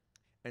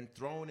and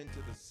thrown into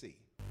the sea.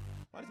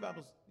 Why does the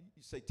Bible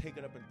say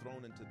taken up and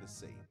thrown into the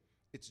sea?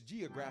 It's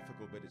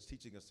geographical, but it's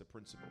teaching us a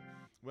principle.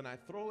 When I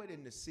throw it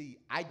in the sea,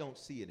 I don't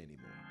see it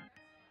anymore.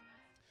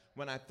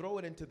 When I throw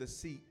it into the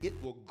sea,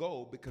 it will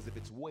go because of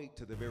its weight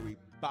to the very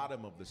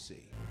bottom of the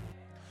sea.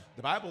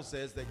 The Bible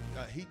says that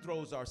he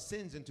throws our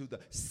sins into the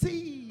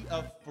sea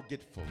of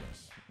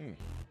forgetfulness.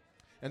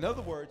 In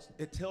other words,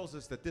 it tells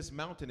us that this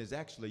mountain is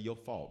actually your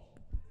fault.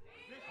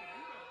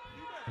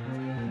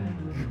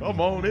 Come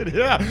on in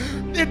here.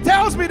 It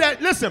tells me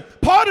that, listen,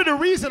 part of the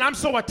reason I'm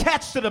so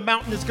attached to the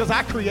mountain is because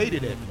I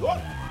created it.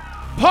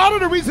 Part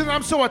of the reason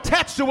I'm so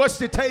attached to what's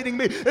detaining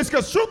me is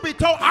because, truth be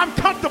told, I'm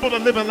comfortable to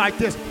living like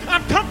this.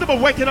 I'm comfortable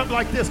waking up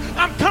like this.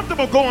 I'm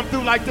comfortable going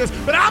through like this.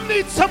 But I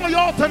need some of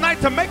y'all tonight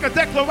to make a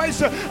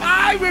declaration.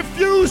 I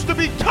refuse to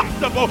be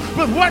comfortable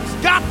with what's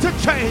got to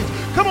change.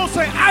 Come on,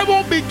 say, I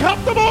won't be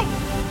comfortable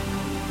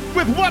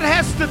with what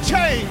has to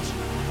change.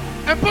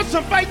 And put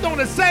some faith on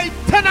it. Say,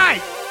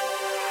 tonight.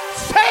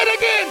 Say it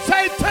again.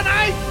 Say,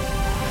 tonight.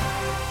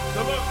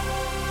 So look.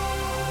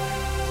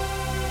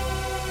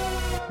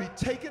 Be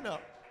taken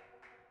up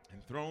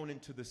and thrown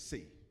into the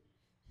sea.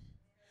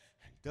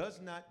 And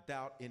does not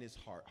doubt in his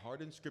heart.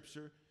 Heart in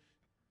Scripture,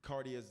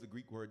 cardia is the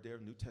Greek word there,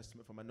 New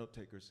Testament for my note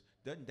takers.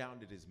 Doesn't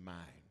doubt in his mind.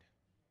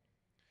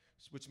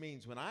 Which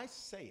means when I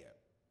say it,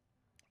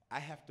 I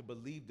have to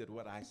believe that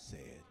what I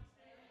said,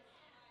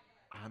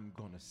 I'm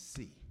going to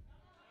see.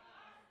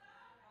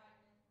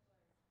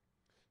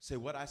 Say,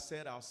 what I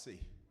said, I'll see.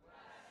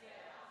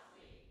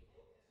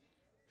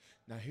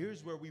 Now,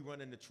 here's where we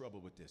run into trouble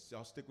with this.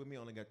 Y'all stick with me.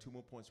 I only got 2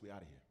 more points. We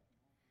out of here.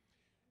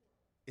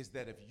 Is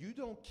that if you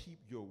don't keep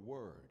your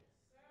word,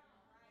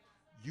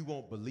 you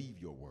won't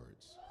believe your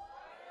words.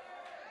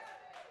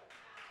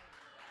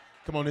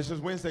 Come on, this is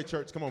Wednesday,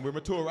 church. Come on, we're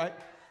mature, right?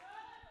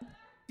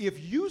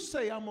 If you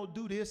say, I'm going to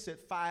do this at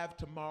 5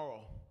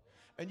 tomorrow,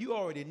 and you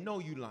already know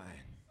you lying.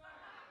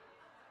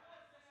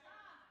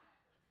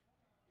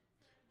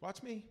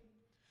 Watch me.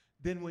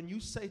 Then when you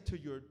say to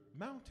your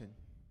mountain,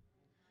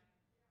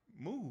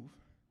 move,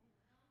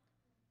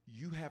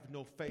 you have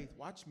no faith,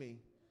 watch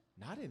me,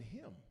 not in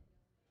him,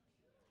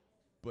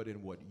 but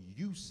in what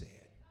you said.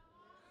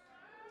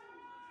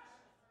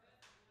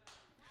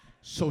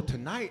 So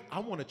tonight, I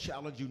want to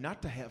challenge you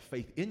not to have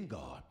faith in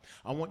God.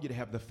 I want you to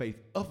have the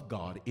faith of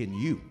God in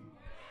you.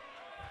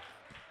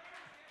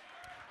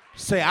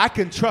 Say, I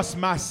can trust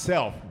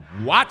myself.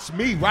 Watch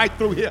me right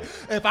through here.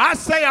 If I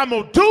say I'm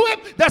going to do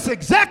it, that's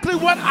exactly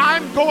what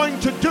I'm going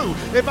to do.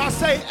 If I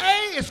say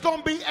A, it's going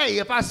to be A.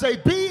 If I say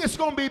B, it's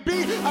going to be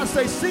B. I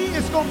say C,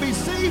 it's going to be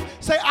C.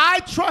 Say, I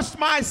trust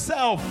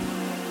myself.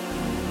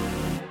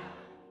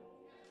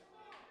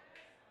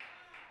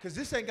 Because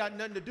this ain't got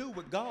nothing to do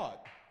with God.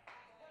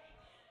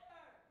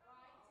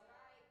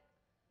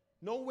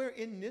 Nowhere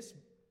in this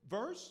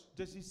verse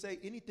does he say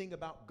anything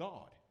about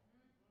God.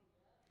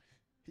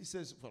 He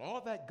says, for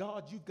all that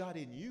God you've got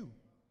in you,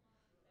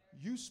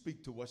 you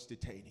speak to what's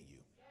detaining you.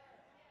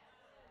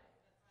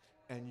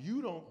 And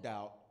you don't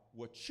doubt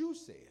what you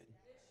said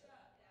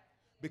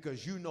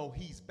because you know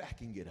he's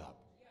backing it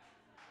up.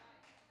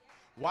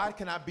 Why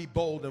can I be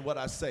bold in what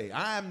I say?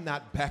 I'm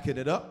not backing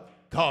it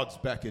up. God's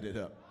backing it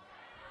up.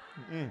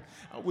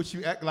 I wish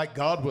you act like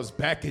God was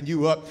backing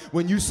you up.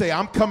 When you say,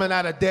 I'm coming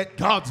out of debt,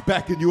 God's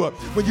backing you up.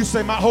 When you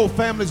say, my whole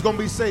family's going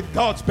to be saved,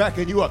 God's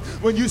backing you up.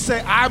 When you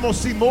say, I'm going to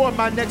see more in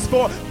my next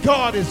 4,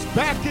 God is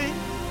backing.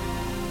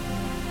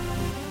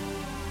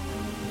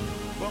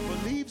 But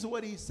believes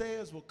what he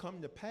says will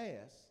come to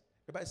pass.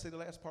 Everybody say the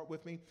last part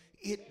with me.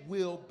 It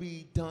will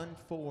be done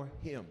for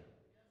him.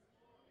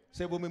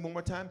 Say it with me one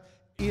more time.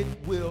 It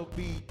will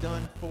be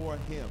done for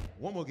him.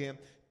 One more again.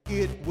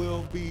 It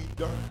will be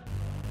done.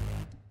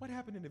 What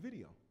happened in the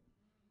video?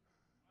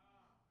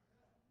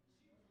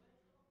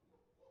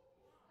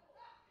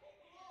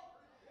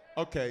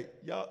 Okay,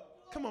 y'all,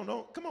 come on,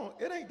 come on.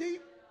 It ain't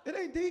deep. It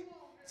ain't deep.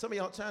 Some of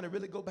y'all trying to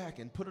really go back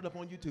and put it up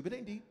on YouTube. It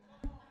ain't deep.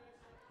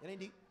 It ain't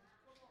deep.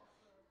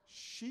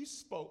 She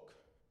spoke.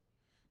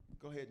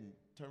 Go ahead and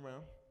turn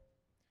around.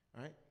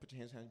 All right, put your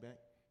hands behind your back.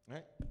 All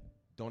right,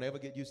 don't ever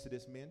get used to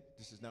this, men.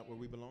 This is not where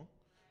we belong.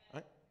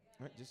 All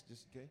right, just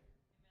okay.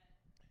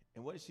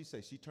 And what did she say?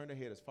 She turned her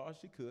head as far as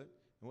she could.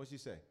 And what did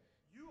she say?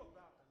 You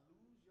about to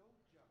lose your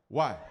job.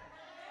 Why?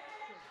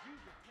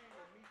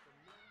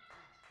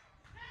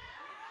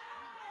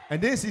 And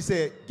then she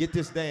said, get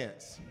this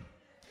dance.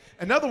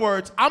 In other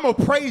words, I'm going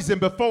to praise him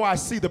before I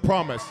see the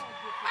promise.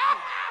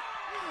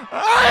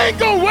 I ain't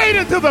going to wait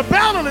until the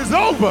battle is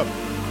over.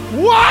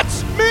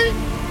 Watch me.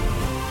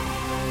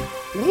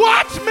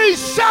 Watch me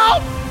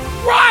shout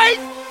right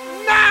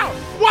now.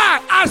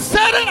 Why? I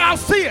said it, I'll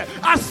see it.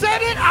 I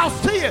said it, I'll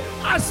see it.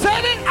 I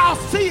said it, I'll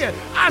see it.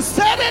 I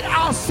said it,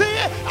 I'll see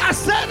it. I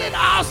said it,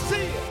 I'll see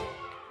it.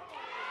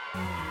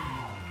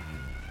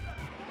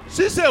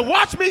 She said,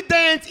 watch me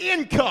dance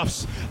in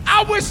cuffs.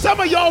 I wish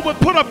some of y'all would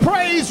put a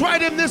praise right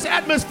in this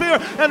atmosphere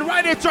and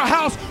right at your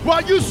house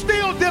while you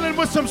still dealing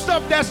with some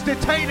stuff that's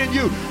detaining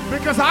you.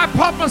 Because I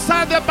prophesy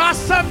that by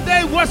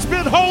Sunday, what's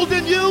been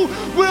holding you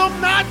will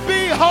not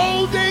be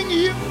holding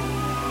you.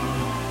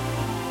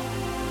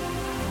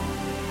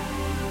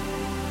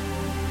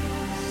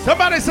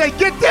 Somebody say,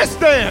 get this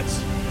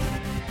dance.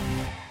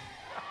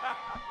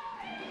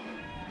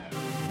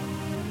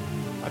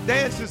 A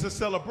dance is a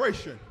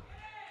celebration.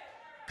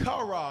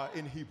 Kara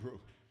in Hebrew.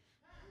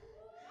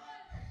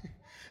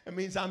 It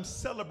means I'm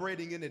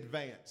celebrating in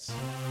advance.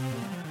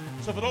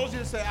 So for those of you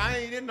that say, I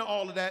ain't into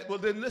all of that, well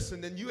then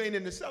listen, then you ain't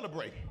into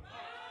celebrating.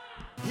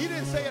 He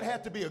didn't say it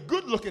had to be a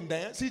good looking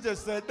dance. He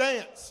just said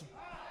dance.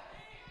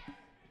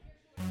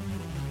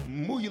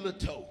 Move your little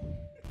toe.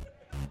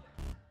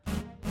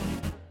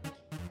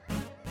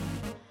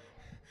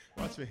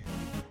 Watch me.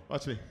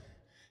 Watch me.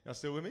 Y'all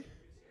still with me?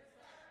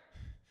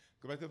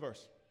 Go back to the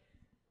verse.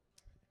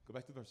 Go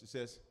back to the verse.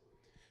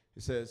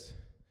 It says,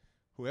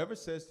 whoever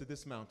says to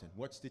this mountain,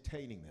 what's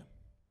detaining them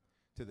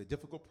to the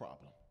difficult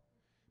problem,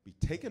 be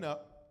taken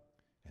up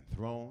and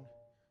thrown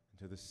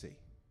into the sea.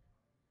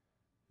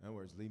 In other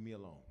words, leave me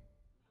alone.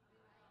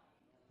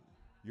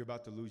 You're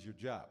about to lose your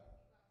job.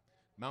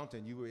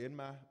 Mountain, you were in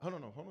my, hold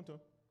on, Tom.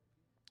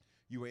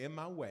 You were in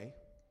my way,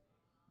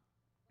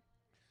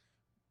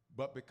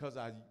 but because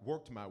I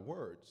worked my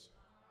words,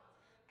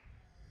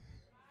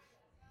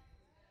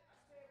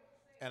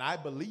 and I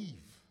believe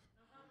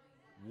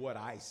what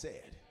I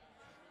said.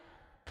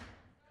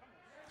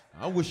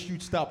 I wish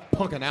you'd stop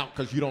punking out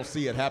because you don't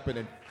see it happen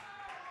in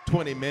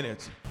 20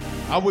 minutes.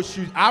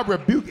 I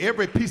rebuke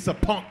every piece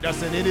of punk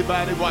that's in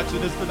anybody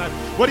watching this tonight.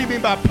 What do you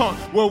mean by punk?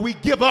 Well, we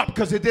give up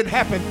because it didn't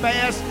happen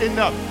fast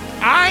enough.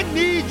 I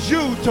need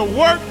you to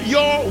work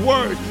your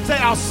words. Say,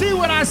 I'll see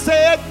what I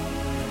said.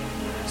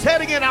 Say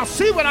it again, I'll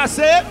see what I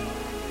said.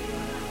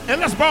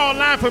 And let's borrow a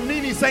line from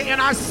Nene. Say, and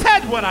I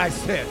said what I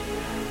said.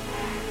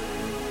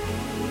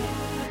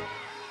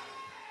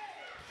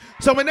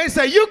 So when they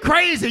say, you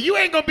crazy, you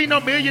ain't going to be no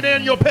millionaire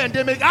in your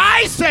pandemic,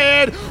 I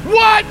said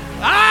what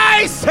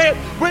I said.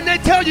 When they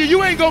tell you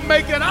you ain't going to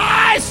make it,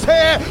 I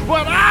said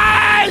what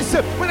I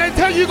said. When they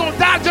tell you you're going to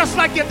die just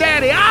like your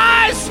daddy,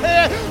 I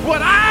said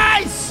what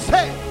I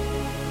said.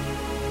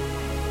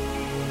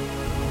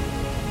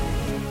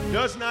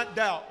 Does not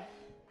doubt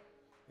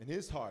in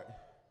his heart.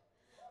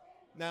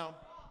 Now,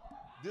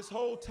 this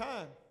whole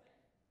time,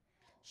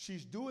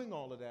 she's doing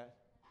all of that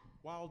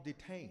while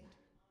detained.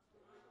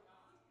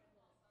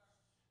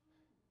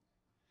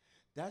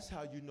 That's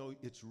how you know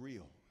it's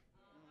real.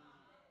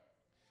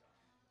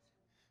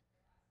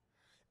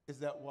 Is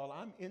that while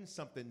I'm in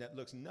something that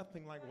looks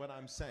nothing like what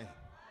I'm saying,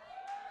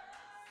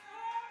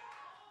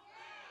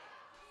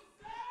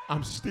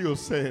 I'm still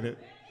saying it.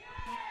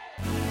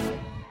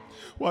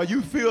 While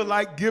you feel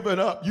like giving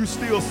up, you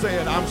still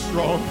saying, I'm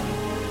strong.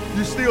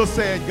 You're still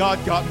saying,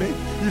 God got me.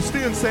 You're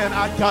still saying,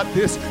 I got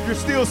this. You're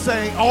still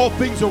saying, all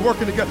things are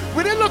working together.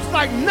 When it looks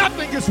like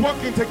nothing is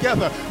working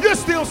together, you're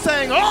still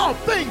saying, all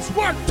things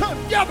work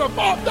together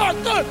for the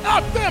good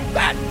of them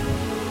that.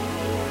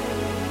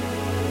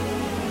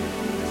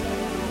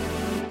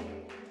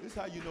 This is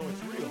how you know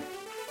it's real.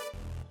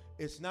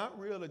 It's not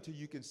real until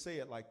you can say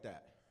it like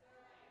that.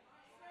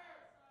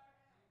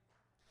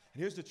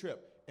 And here's the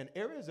trip. In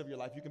areas of your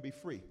life, you can be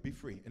free. Be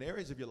free. In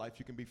areas of your life,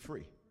 you can be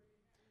free.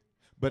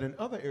 But in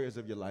other areas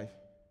of your life,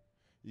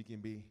 you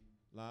can be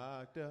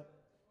locked up.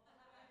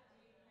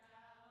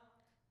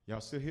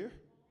 Y'all still here?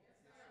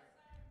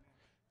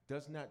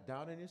 Does not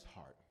doubt in his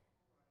heart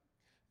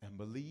and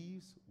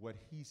believes what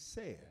he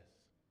says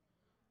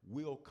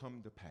will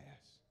come to pass.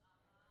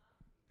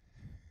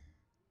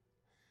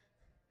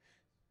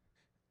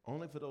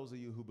 Only for those of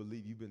you who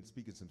believe you've been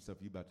speaking some stuff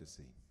you're about to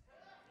see.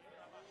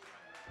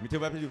 Let me tell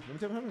you what I'm going to do. Let me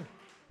tell you what I'm going to do.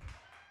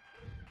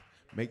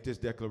 Make this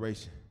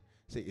declaration.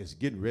 Say, it's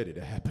getting ready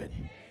to happen.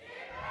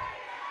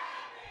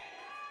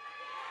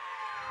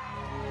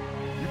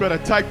 You better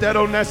type that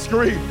on that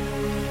screen.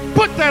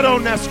 Put that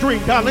on that screen,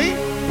 Darlene.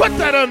 Put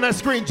that on that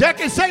screen,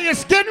 Jackie. Say,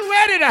 it's getting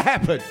ready to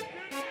happen.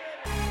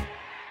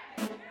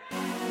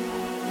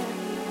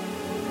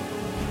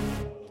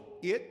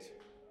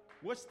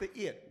 What's the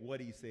it? What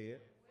he said.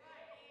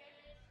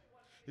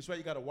 That's why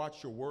you got to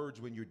watch your words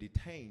when you're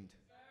detained.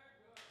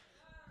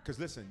 Because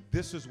listen,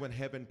 this is when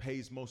heaven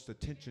pays most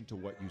attention to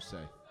what you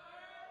say.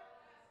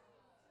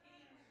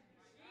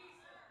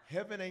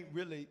 Heaven ain't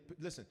really,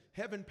 listen,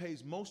 heaven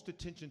pays most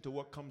attention to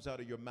what comes out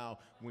of your mouth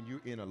when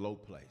you're in a low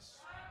place.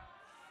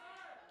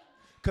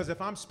 Because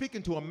if I'm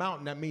speaking to a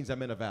mountain, that means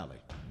I'm in a valley.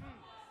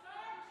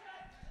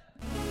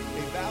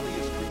 A valley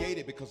is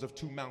created because of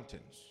two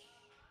mountains.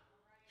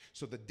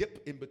 So the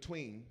dip in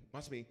between,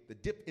 the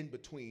dip in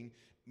between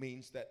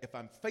means that if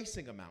I'm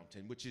facing a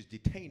mountain, which is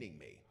detaining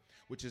me,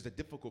 which is a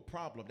difficult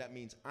problem, that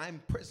means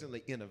I'm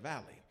presently in a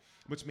valley,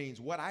 which means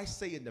what I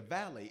say in the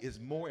valley is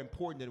more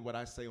important than what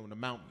I say on the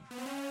mountain.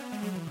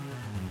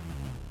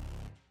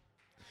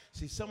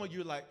 See, some of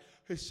you are like,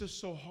 it's just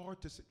so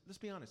hard to say. Let's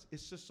be honest.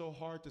 It's just so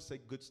hard to say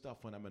good stuff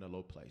when I'm in a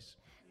low place.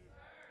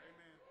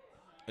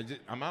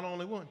 I'm not the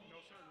only one.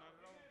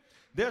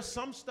 There's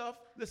some stuff,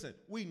 listen,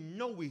 we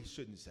know we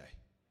shouldn't say.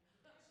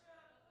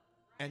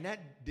 And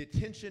that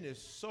detention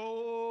is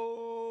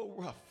so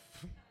rough.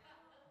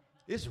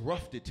 It's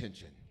rough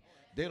detention.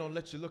 They don't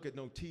let you look at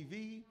no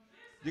TV.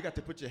 You got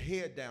to put your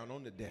head down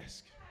on the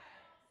desk.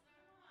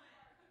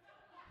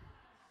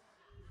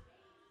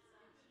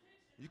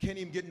 You can't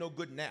even get no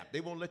good nap.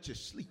 They won't let you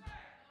sleep.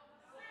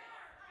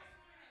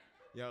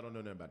 Y'all don't know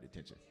nothing about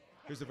detention.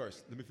 Here's the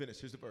verse. Let me finish.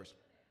 Here's the verse.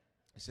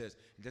 It says,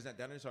 it does not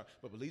doubt in his heart,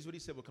 but believes what he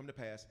said will come to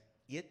pass.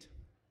 It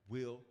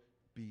will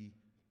be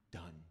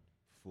done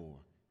for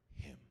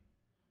him.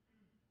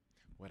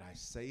 What I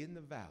say in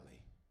the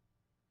valley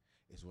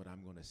is what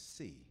I'm going to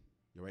see.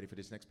 You ready for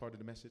this next part of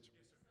the message? Yes,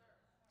 sir.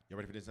 You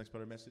ready for this next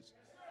part of the message?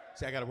 Yes,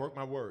 say, I got to work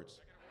my words.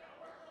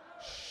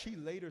 She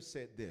later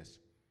said this.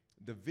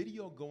 The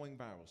video going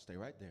viral, stay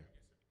right there,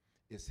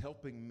 is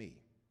helping me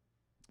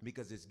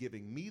because it's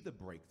giving me the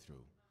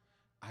breakthrough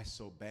I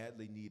so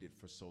badly needed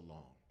for so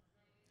long.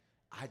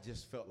 I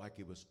just felt like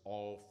it was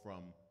all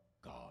from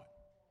God.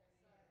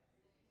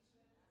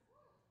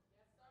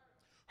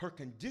 Her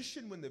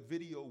condition when the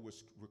video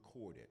was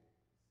recorded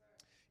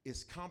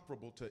is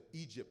comparable to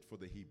Egypt for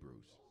the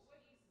Hebrews.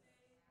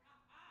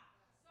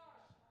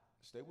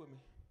 Stay with me.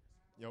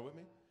 Y'all with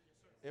me?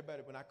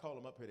 Everybody, when I call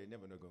them up here, they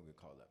never know going to get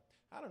called up.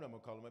 I don't know I'm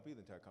going to call them up either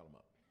until I call them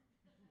up.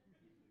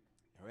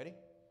 You ready?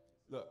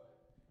 Look,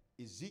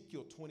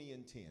 Ezekiel 20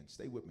 and 10.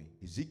 Stay with me.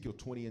 Ezekiel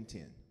 20 and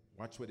 10.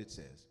 Watch what it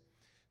says.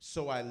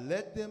 So I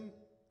led them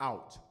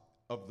out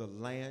of the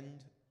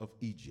land of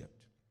Egypt.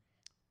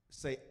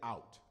 Say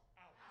out.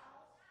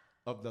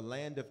 Of the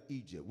land of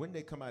Egypt. When did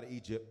they come out of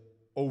Egypt?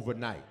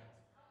 Overnight.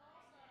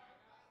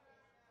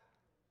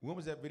 When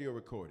was that video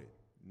recorded?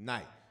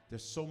 Night.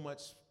 There's so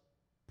much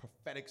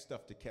prophetic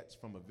stuff to catch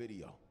from a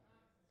video.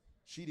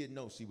 She didn't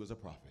know she was a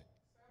prophet.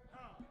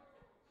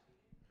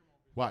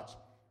 Watch.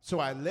 So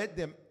I led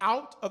them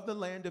out of the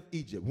land of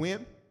Egypt.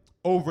 When?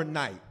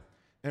 Overnight.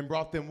 And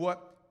brought them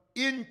what?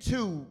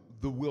 Into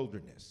the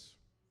wilderness.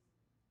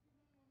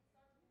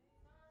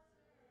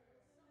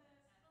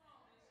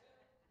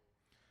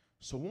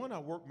 So one, I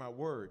work my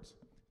words,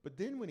 but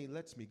then when he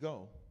lets me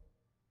go,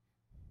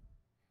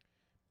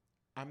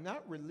 I'm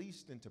not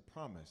released into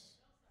promise.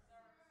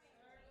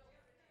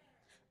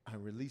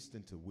 I'm released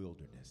into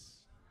wilderness.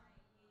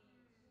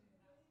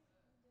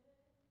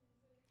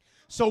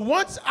 So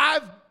once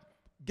I've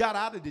got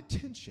out of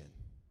detention,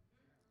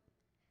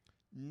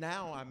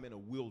 now I'm in a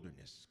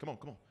wilderness. Come on.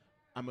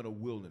 I'm in a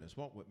wilderness.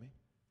 Walk with me.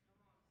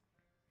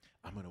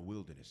 I'm in a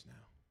wilderness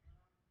now.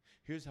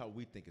 Here's how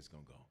we think it's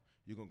going to go.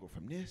 You're going to go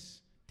from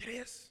this to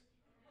this.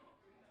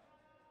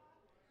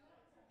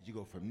 You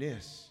go from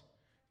this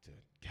to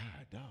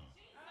God, dog.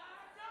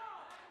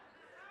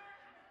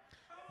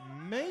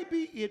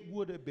 Maybe it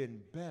would have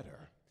been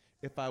better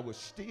if I was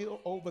still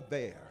over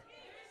there.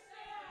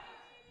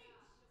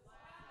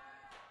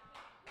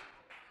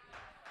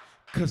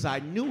 Because I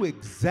knew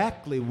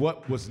exactly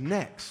what was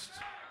next.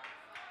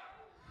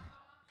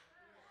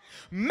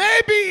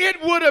 Maybe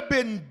it would have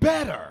been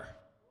better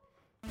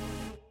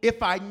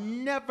if I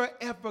never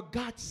ever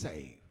got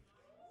saved.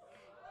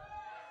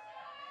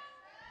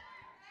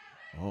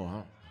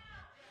 Oh,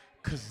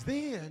 because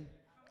then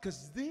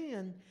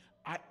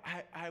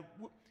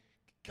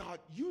God,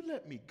 you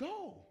let me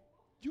go.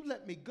 You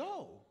let me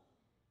go.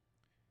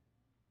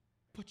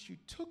 But you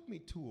took me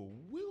to a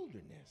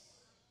wilderness.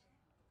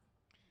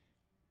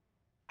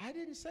 I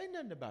didn't say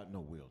nothing about no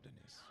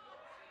wilderness.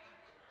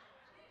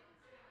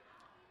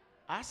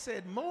 I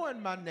said more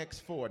in my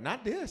next 4,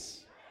 not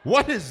this.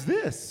 What is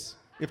this?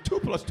 If 2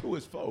 plus 2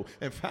 is 4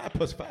 and 5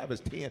 plus 5 is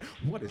 10,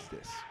 what is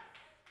this?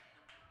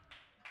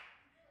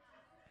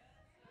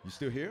 You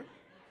still here?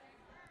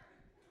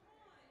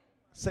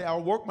 Say,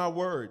 I'll work my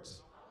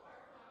words.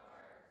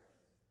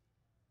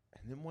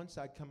 And then once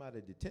I come out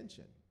of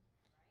detention,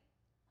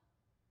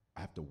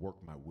 I have to work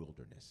my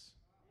wilderness.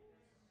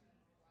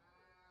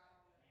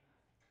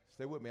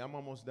 Stay with me. I'm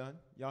almost done.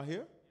 Y'all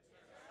here?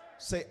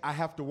 Say, I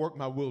have to work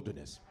my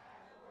wilderness.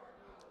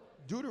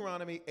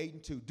 Deuteronomy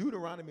 8:2.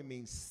 Deuteronomy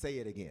means say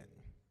it again.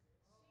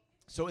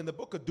 So in the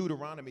book of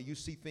Deuteronomy, you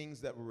see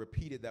things that were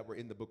repeated that were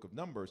in the book of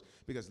Numbers,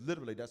 because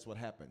literally that's what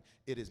happened.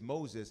 It is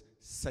Moses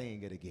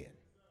saying it again.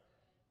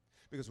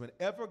 Because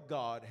whenever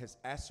God has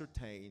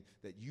ascertained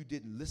that you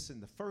didn't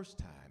listen the first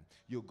time,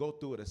 you'll go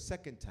through it a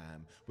second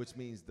time, which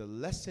means the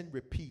lesson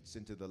repeats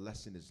until the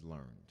lesson is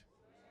learned.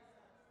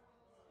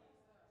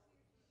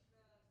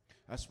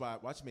 That's why,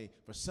 watch me,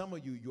 for some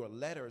of you, your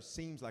letter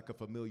seems like a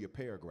familiar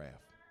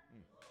paragraph.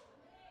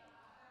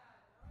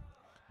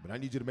 But I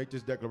need you to make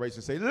this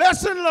declaration. Say,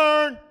 lesson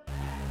learned.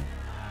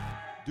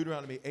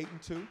 Deuteronomy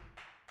 8:2.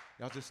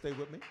 Y'all just stay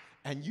with me.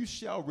 And you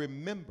shall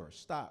remember.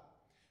 Stop.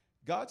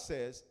 God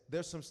says,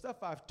 there's some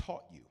stuff I've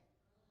taught you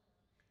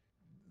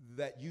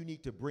that you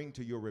need to bring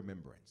to your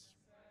remembrance.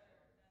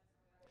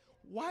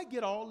 Why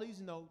get all these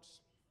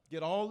notes,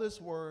 get all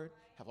this word,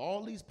 have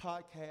all these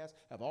podcasts,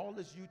 have all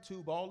this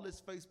YouTube, all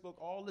this Facebook,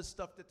 all this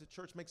stuff that the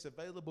church makes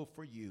available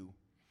for you,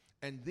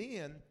 and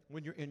then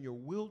when you're in your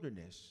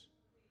wilderness,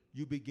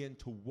 you begin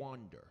to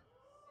wander?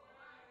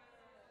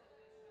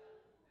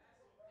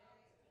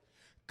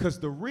 Because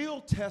the real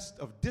test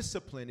of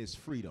discipline is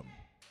freedom.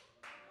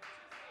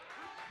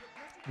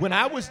 When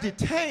I was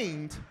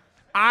detained,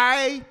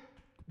 I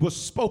was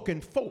spoken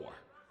for.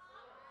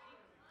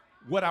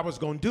 What I was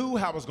going to do,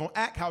 how I was going to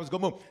act, how I was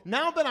going to move.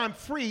 Now that I'm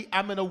free,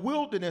 I'm in a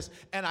wilderness,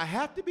 and I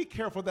have to be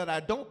careful that I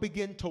don't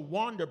begin to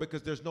wander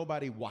because there's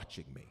nobody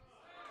watching me.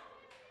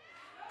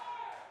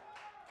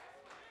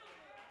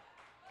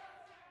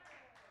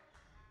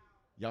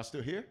 Y'all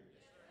still here?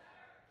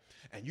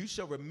 And you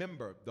shall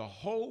remember the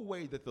whole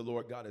way that the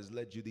Lord God has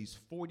led you these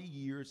 40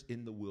 years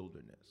in the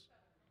wilderness.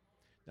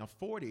 Now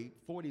 40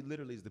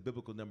 literally is the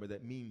biblical number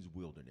that means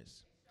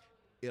wilderness.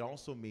 It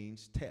also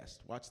means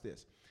test. Watch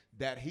this.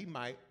 That he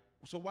might,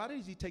 so why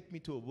does he take me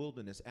to a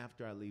wilderness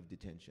after I leave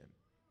detention?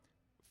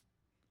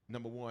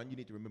 Number one, you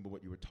need to remember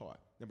what you were taught.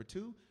 Number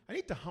two, I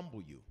need to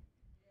humble you.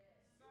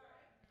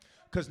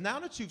 Because now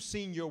that you've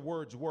seen your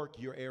words work,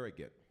 you're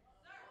arrogant.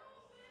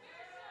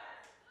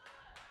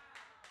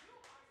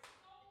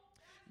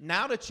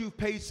 Now that you've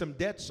paid some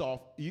debts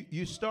off,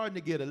 you're starting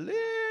to get a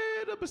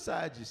little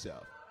beside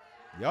yourself.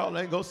 Y'all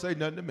ain't gonna say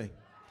nothing to me.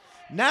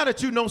 Now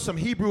that you know some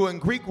Hebrew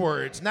and Greek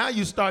words, now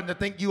you're starting to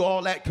think you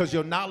all that because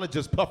your knowledge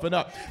is puffing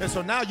up. And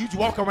so now you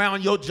walk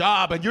around your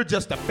job and you're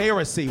just a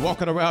Pharisee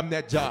walking around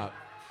that job.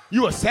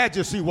 You a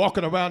Sadducee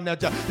walking around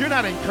that job. You're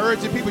not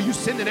encouraging people. You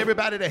sending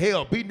everybody to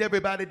hell, beating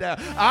everybody down.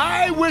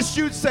 I wish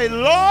you'd say,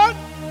 Lord,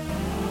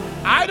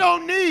 I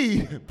don't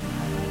need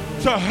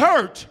to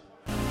hurt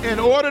in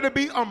order to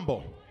be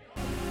humble.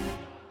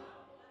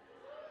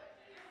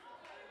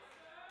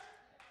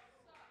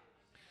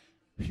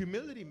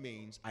 Humility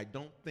means I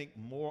don't think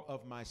more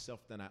of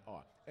myself than I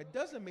ought. It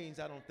doesn't mean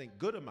I don't think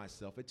good of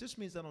myself. It just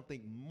means I don't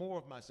think more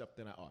of myself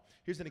than I ought.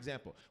 Here's an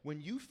example.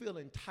 When you feel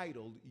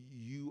entitled,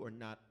 you are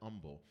not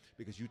humble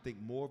because you think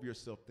more of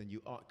yourself than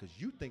you ought because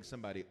you think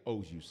somebody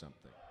owes you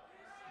something.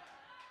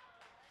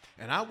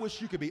 And I wish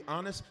you could be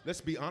honest.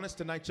 Let's be honest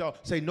tonight, y'all.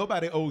 Say,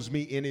 nobody owes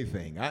me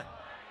anything.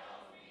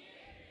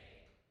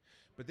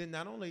 But then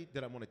not only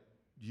did I want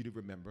you to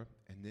remember,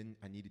 and then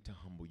I needed to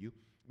humble you,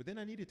 but then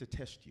I needed to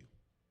test you.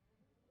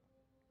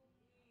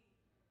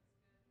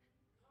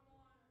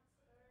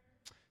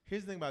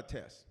 Here's the thing about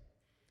tests.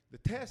 The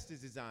test is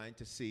designed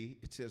to see,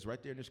 it says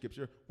right there in the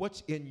scripture,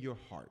 what's in your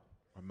heart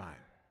or mind.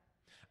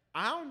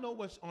 I don't know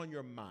what's on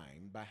your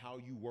mind by how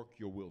you work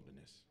your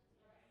wilderness.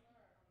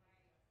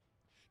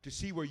 To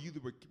see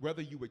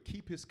whether you would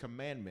keep his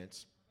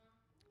commandments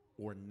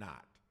or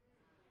not.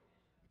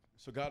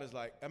 So God is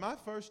like, am I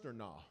first or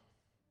not?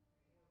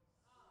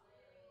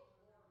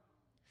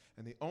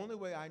 And the only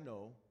way I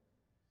know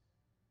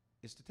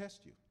is to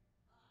test you.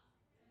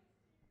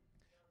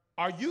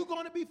 Are you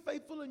going to be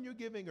faithful in your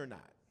giving or not?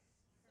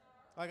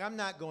 Like, I'm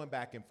not going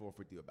back and forth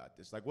with you about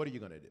this. Like, what are you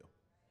going to do?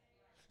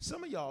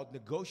 Some of y'all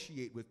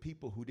negotiate with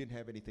people who didn't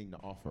have anything to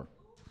offer.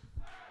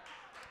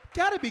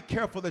 Got to be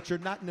careful that you're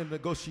not in a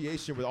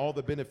negotiation where all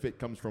the benefit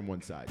comes from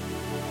one side.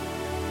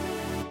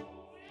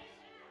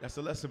 That's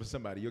a lesson for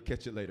somebody. You'll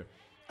catch it later.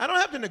 I don't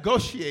have to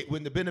negotiate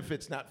when the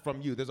benefit's not from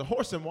you. There's a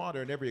horse and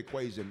water in every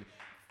equation.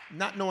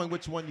 Not knowing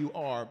which one you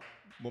are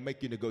will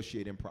make you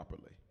negotiate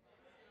improperly.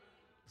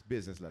 It's a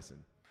business lesson.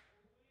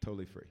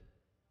 Totally free.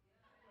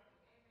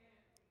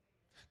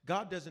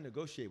 God doesn't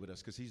negotiate with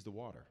us because he's the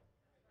water.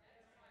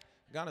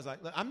 God is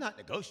like, look, I'm not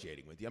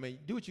negotiating with you. I mean,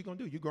 do what you're going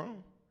to do. You're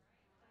grown.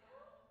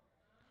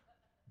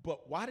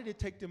 But why did it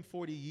take them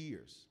 40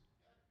 years?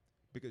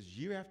 Because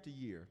year after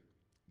year,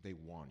 they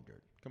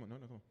wandered. Come on, come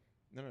on.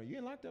 No, you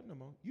ain't locked up no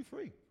more. You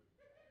free.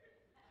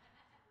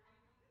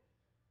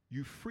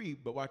 You free,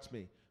 but watch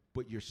me.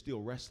 But you're still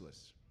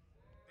restless.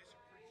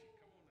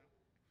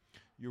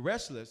 You're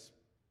restless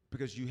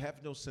because you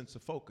have no sense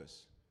of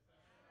focus.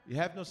 You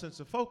have no sense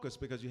of focus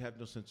because you have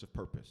no sense of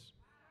purpose.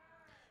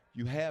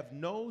 You have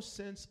no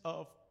sense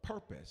of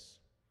purpose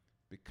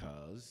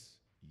because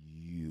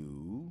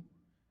you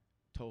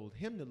told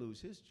him to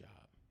lose his job,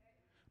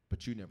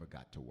 but you never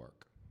got to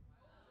work.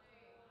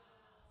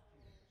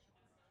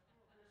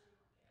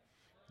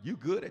 You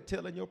good at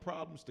telling your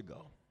problems to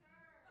go.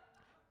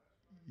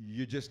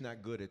 You're just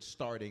not good at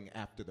starting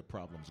after the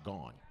problem's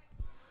gone.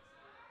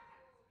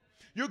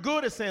 You're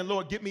good at saying,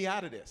 Lord, get me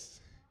out of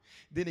this.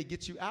 Then it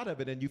gets you out of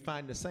it and you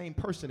find the same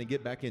person and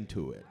get back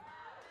into it.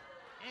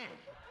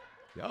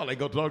 Y'all ain't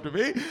gonna talk to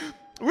me.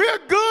 We're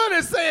good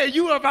at saying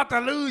you are about to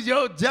lose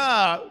your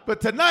job.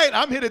 But tonight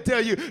I'm here to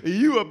tell you,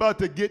 you are about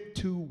to get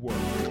to work.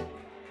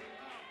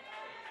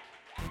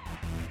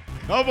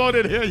 Come on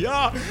in here,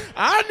 y'all.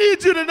 I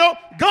need you to know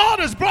God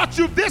has brought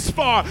you this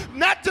far,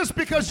 not just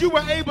because you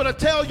were able to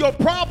tell your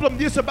problem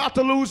it's about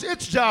to lose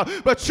its job,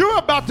 but you're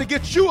about to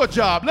get you a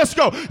job. Let's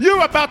go.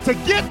 You're about to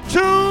get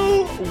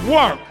to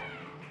work.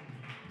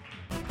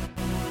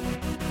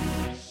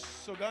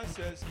 So God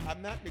says,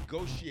 I'm not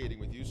negotiating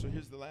with you. So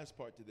here's the last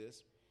part to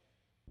this.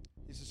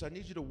 He says, I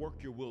need you to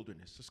work your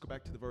wilderness. Let's go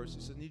back to the verse.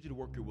 He says, I need you to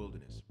work your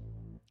wilderness.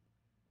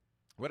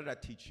 What did I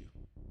teach you?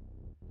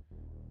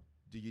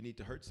 Do you need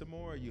to hurt some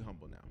more, or are you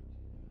humble now?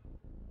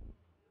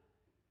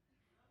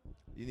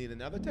 You need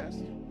another test?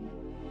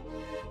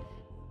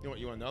 You want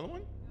another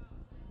one?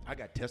 I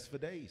got tests for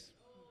days.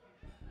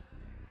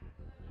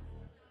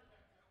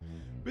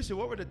 Bishop,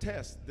 what were the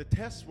tests? The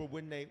tests were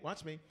when they,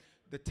 watch me,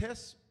 the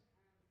tests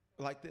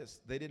like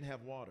this, they didn't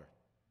have water.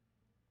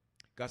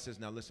 God says,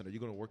 now listen, are you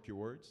going to work your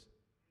words?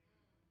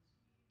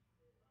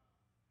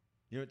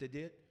 You know what they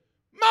did?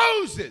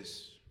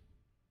 Moses,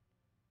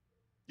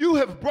 you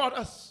have brought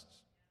us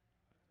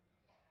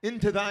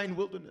into thine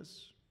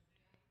wilderness.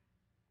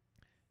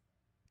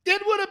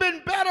 It would have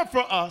been better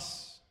for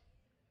us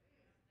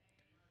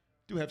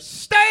to have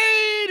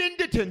stayed in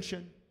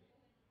detention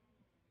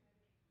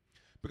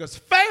because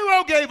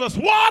Pharaoh gave us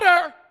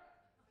water.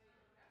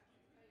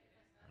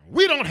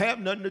 We don't have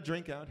nothing to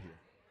drink out here.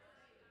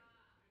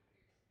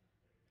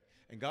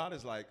 And God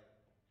is like,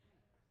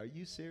 are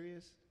you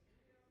serious?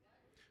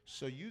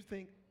 So you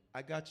think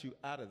I got you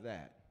out of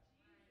that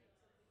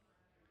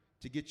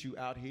to get you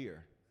out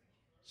here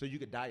so you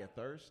could die of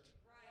thirst?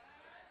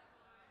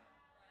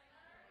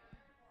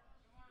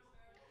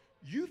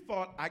 You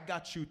thought I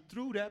got you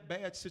through that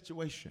bad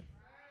situation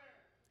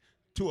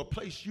to a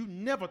place you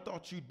never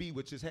thought you'd be,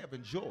 which is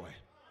having joy,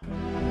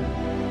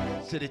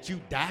 so that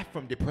you die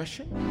from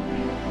depression?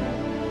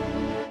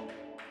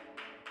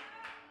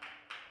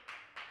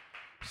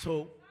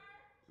 So,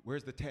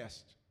 where's the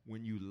test?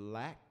 When you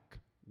lack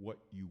what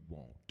you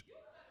want.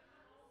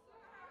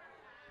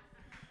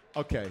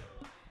 Okay.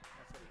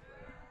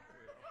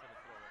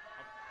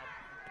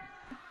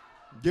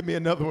 Give me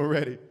another one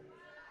ready.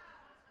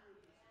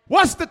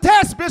 What's the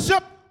test,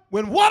 Bishop?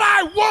 When what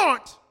I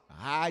want,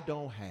 I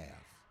don't have.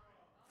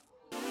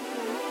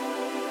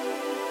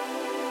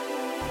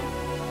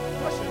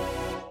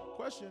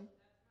 Question.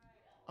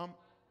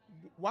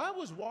 Why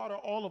was water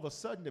all of a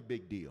sudden a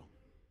big deal?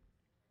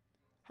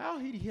 How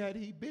had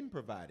he been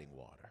providing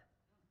water?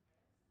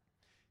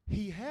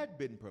 He had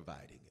been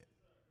providing it.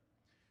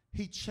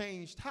 He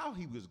changed how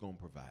he was going to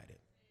provide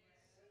it.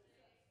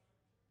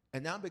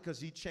 And now because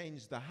he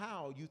changed the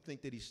how, you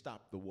think that he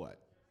stopped the what?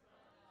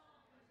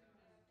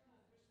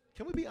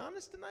 Can we be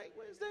honest tonight,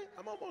 Wednesday?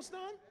 I'm almost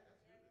done.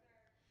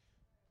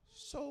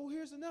 So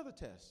here's another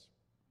test.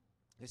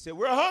 They said,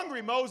 we're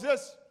hungry,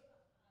 Moses.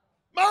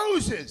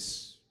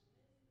 Moses,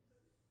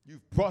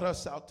 you've brought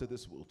us out to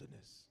this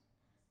wilderness.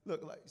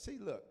 Look,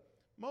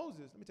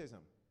 Moses, let me tell you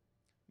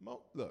something.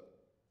 Look,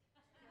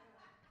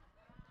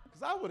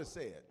 because I would have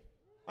said,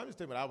 I'm just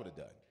telling you what I would have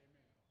done.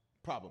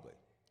 Probably.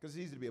 Because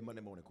it's easy to be a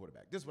Monday morning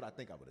quarterback. This is what I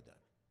think I would have done.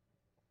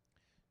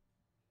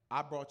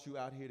 I brought you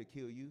out here to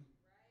kill you.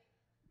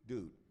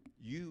 dude,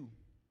 you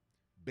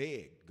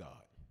begged God.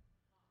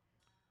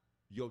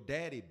 Your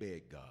daddy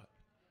begged God.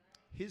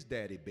 His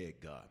daddy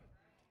begged God.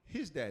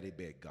 His daddy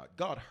begged God.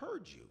 God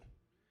heard you.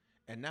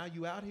 And now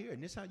you out here,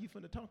 and this how you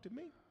finna talk to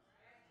me?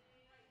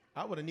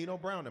 I would have Nino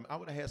Brown him. I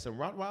would have had some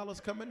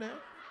Rottweilers coming down.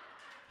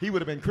 He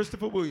would have been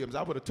Christopher Williams.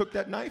 I would have took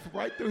that knife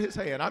right through his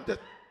hand. I'm just,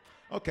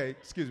 okay,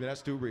 excuse me,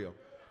 that's too real.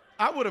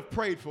 I would have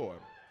prayed for him.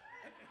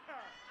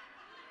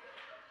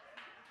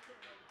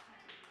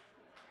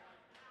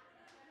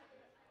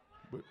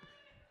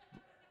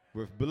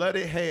 With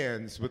bloody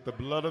hands, with the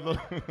blood of the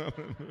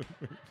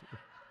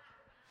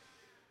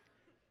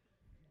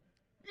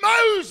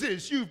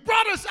Moses, you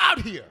brought us out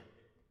here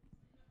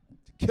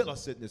to kill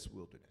us in this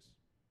wilderness.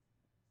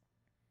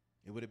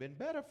 It would have been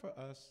better for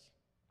us.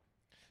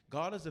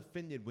 God is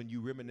offended when you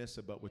reminisce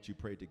about what you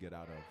prayed to get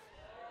out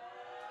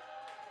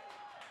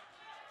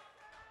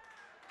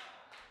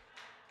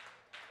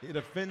of. It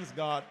offends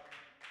God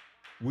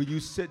when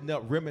you sitting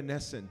up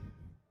reminiscing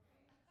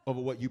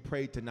over what you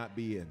prayed to not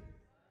be in.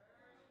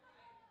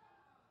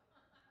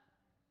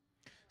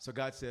 So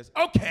God says,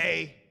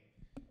 okay,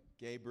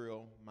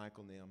 Gabriel,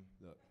 Michael, them,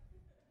 look,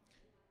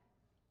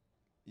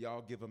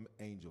 y'all give them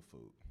angel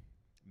food.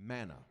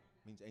 Manna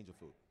means angel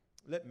food.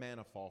 Let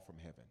manna fall from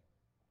heaven.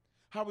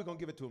 How are we going to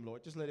give it to him,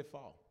 Lord? Just let it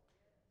fall.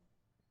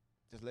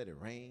 Just let it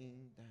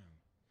rain down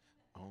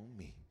on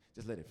me.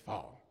 Just let it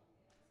fall.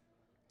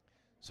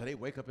 So they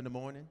wake up in the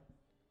morning.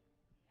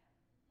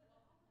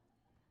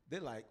 They're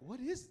like, what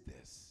is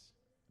this?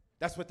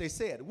 That's what they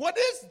said. What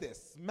is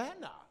this?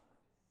 Manna.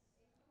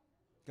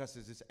 God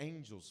says, it's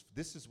angels.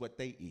 This is what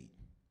they eat.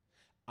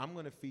 I'm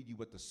going to feed you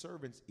what the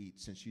servants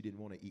eat since you didn't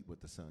want to eat what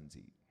the sons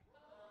eat.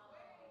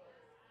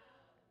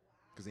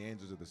 Because the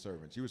angels are the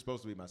servants. You were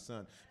supposed to be my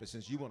son, but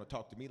since you want to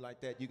talk to me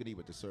like that, you can eat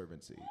what the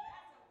servants eat.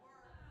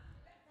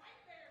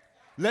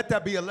 Let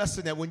that be a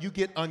lesson that when you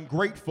get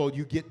ungrateful,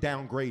 you get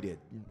downgraded.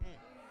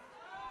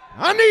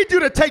 I need you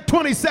to take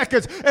 20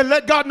 seconds and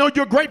let God know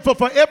you're grateful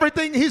for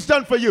everything he's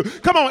done for you.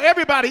 Come on,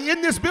 everybody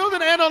in this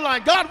building and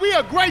online. God, we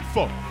are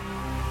grateful.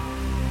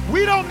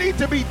 We don't need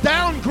to be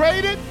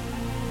downgraded.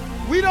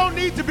 We don't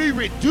need to be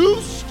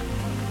reduced.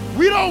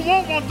 We don't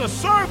want the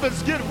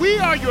servants get. We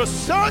are your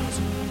sons.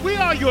 We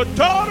are your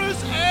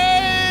daughters,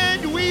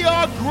 and we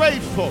are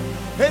grateful.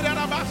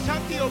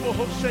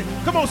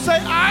 Come on, say,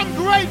 I'm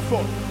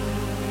grateful.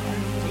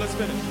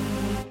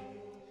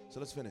 So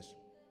let's finish.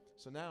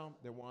 So now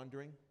they're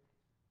wandering.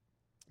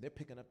 They're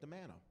picking up the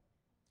manna.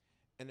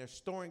 And they're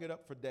storing it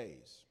up for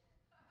days.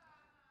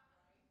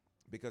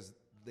 Because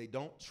they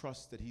don't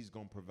trust that he's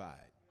going to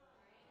provide.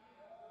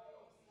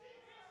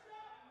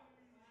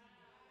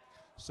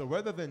 So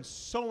rather than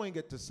sowing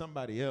it to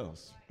somebody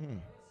else,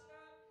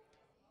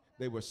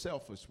 they were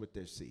selfish with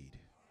their seed.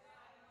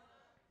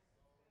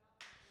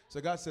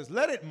 So God says,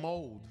 let it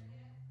mold.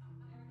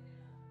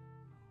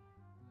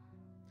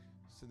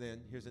 So then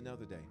here's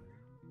another day.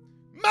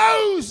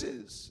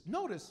 Moses!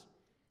 Notice,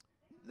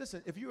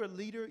 listen, if you're a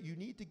leader, you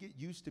need to get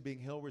used to being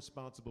held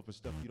responsible for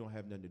stuff you don't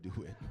have nothing to do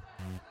with.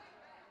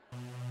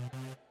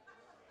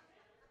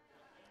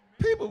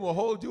 People will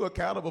hold you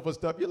accountable for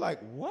stuff. You're like,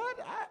 what?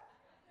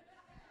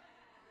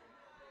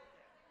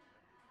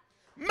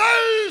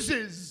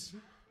 Moses!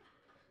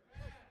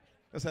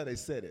 That's how they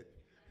said it.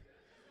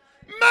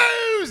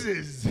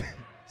 Moses!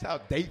 That's how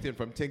Dathan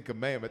from Ten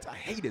Commandments. I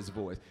hate his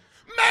voice.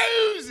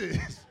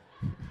 Moses!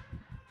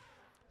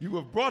 You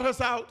have brought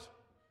us out,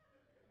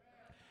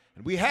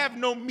 and we have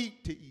no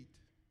meat to eat.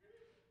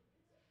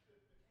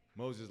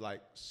 Moses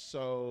like,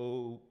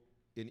 so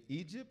in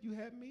Egypt you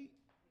have meat?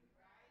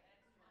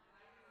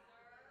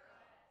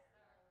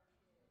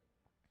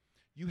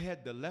 You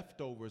had the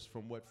leftovers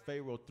from what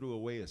Pharaoh threw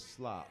away as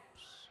slops.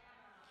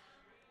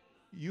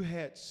 You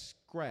had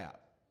scraps.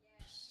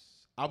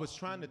 I was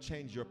trying to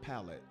change your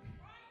palate.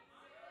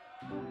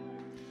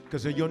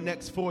 Because in your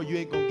next 4, you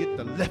ain't going to get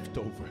the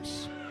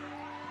leftovers.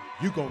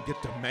 You're going to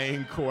get the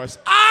main course.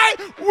 I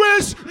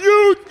wish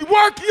you'd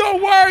work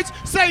your words.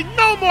 Say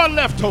no more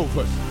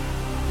leftovers.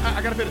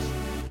 I got to finish.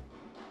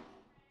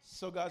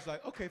 So God's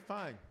like, okay,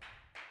 fine.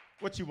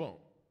 What you want?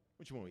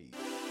 What you want to eat?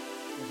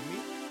 Want some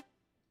meat?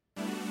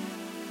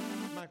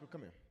 Michael,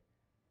 come here.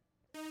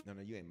 No,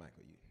 you ain't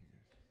Michael.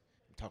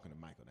 I'm talking to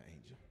Michael, the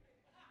angel.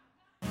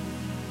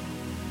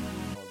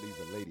 All these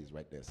are ladies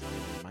right there. So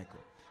Michael.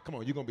 Come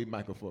on, you're going to be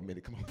Michael for a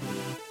minute. Come on.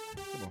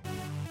 Come on.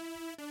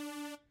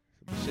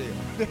 Michelle.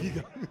 There you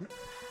go.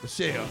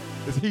 Michelle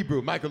is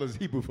Hebrew. Michael is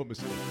Hebrew for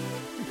Michelle.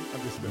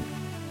 I'm just kidding.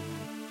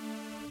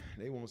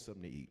 They want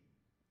something to eat.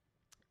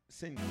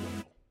 Send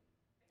quail.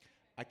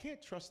 I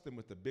can't trust them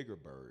with the bigger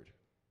bird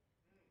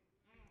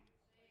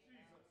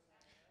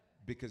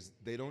because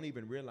they don't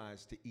even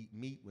realize to eat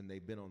meat when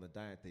they've been on the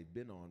diet they've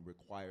been on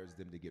requires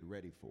them to get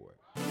ready for it.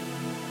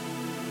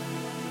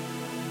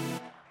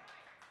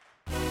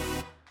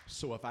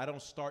 So if I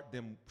don't start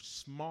them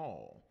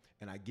small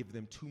and I give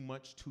them too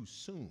much too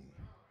soon,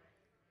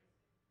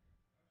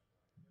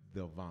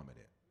 they'll vomit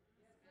it.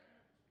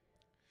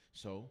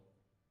 So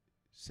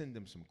send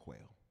them some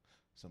quail.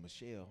 So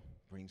Michelle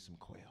brings some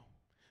quail.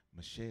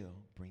 Michelle,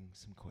 bring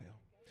some quail.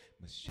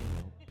 Michelle,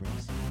 bring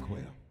some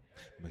quail.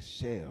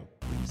 Michelle,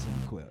 bring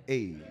some quail.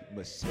 Hey,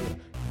 Michelle,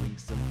 bring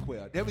some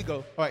quail. There we go.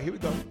 All right, here we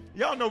go.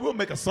 Y'all know we'll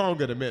make a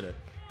song in a minute.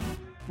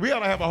 We ought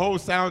to have a whole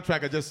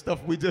soundtrack of just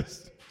stuff we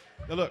just.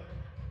 Now look.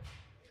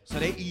 So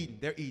they're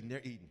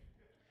eating.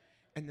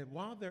 And then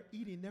while they're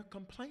eating, they're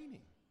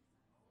complaining.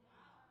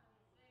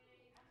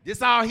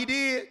 This all he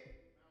did?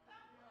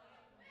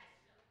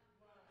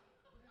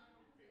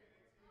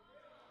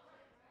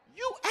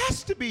 You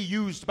asked to be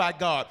used by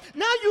God.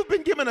 Now you've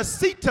been given a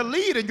seat to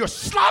lead and you're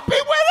sloppy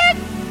with it?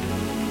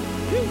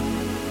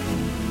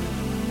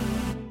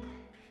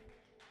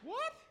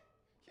 What?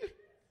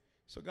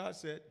 So God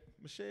said,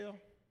 Michelle,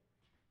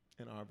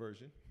 in our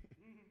version,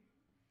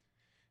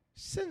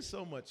 send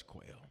so much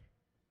quail.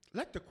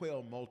 Let the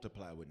quail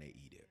multiply when they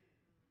eat it.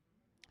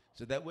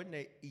 So that when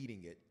they're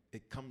eating it,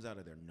 it comes out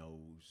of their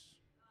nose.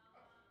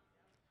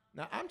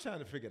 Now, I'm trying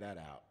to figure that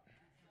out.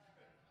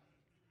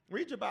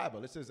 Read your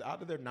Bible. It says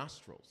out of their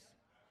nostrils.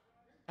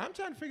 I'm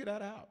trying to figure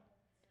that out.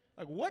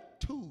 Like,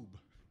 what tube?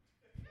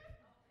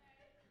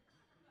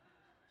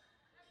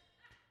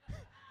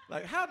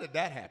 Like, how did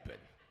that happen?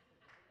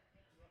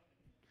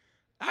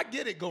 I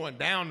get it going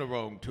down the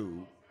wrong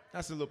tube.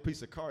 That's a little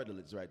piece of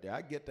cartilage right there.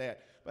 I get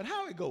that. But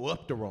how it go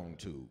up the wrong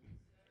tube?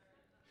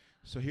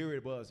 So here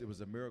it was. It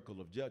was a miracle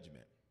of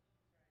judgment.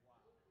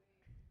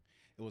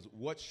 It was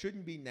what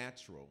shouldn't be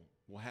natural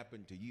will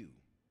happen to you.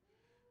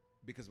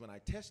 Because when I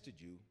tested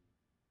you,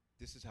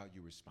 this is how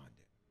you responded.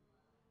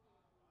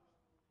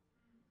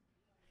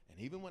 And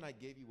even when I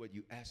gave you what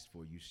you asked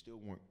for, you still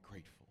weren't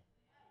grateful.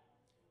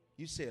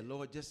 You said,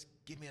 Lord, just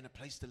give me a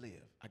place to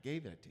live. I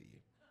gave that to you.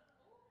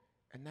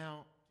 And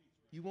now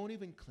you won't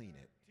even clean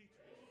it.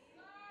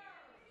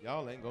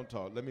 Y'all ain't going to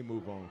talk. Let me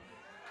move on.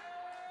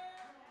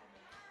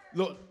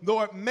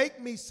 Lord,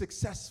 make me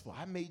successful.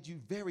 I made you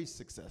very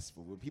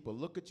successful. When people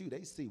look at you,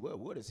 they see, well,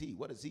 what is he?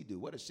 What does he do?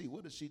 What is she?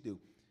 What does she do?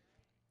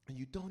 And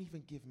you don't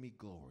even give me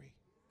glory.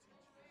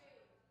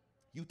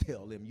 You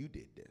tell them you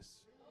did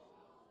this.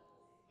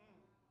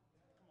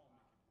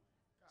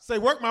 Say,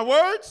 work my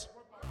words.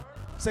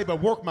 Say,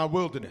 but work my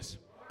wilderness.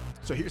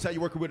 So here's how you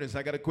work a wilderness.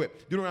 I got to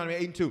quit. Deuteronomy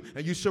 8:2.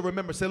 And you shall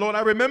remember. Say, Lord,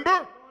 I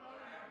remember.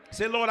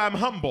 Say, Lord, I'm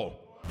humble.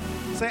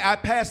 Say, I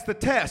passed the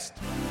test,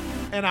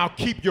 and I'll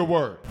keep your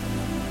word.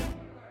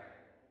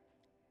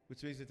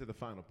 Which leads into the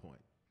final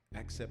point.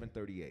 Acts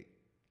 7:38,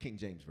 King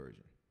James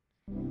Version.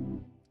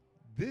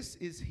 This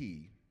is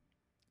he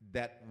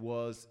that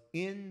was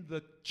in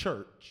the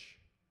church.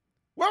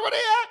 Where were they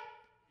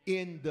at?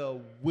 In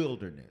the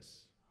wilderness.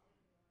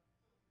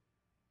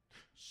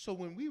 So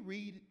when we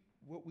read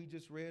what we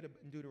just read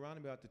in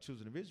Deuteronomy about the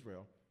children of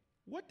Israel,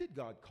 what did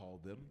God call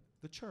them?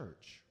 The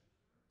church.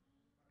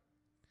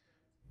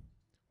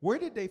 Where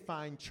did they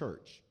find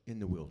church? In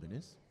the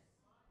wilderness.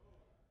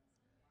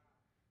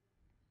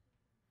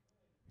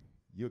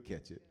 You'll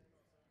catch it.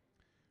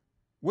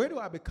 Where do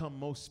I become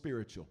most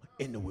spiritual?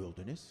 In the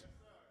wilderness.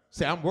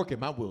 Say, I'm working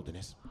my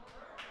wilderness.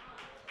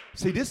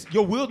 See,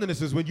 your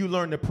wilderness is when you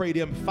learn to pray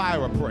them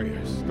fire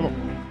prayers. Come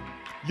on.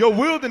 Your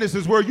wilderness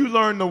is where you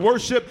learn to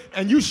worship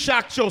and you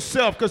shocked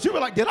yourself because you were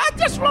like, did I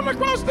just run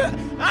across that?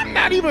 I'm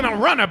not even a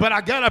runner, but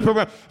I got up and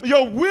ran.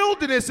 Your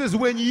wilderness is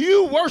when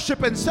you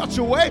worship in such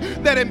a way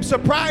that it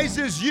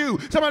surprises you.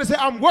 Somebody say,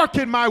 I'm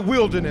working my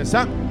wilderness.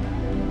 Huh?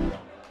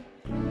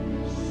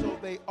 So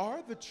they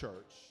are the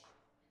church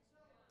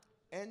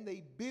and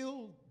they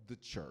build the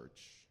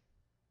church.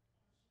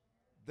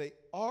 They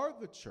are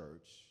the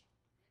church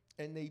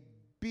and they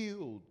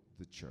build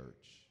the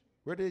church.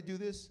 Where do they do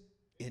this?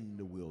 In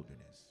the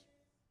wilderness.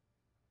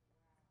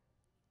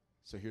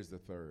 So here's the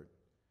third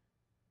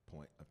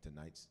point of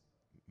tonight's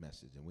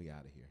message, and we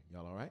out of here.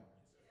 Y'all all right?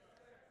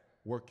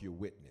 Work your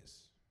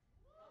witness.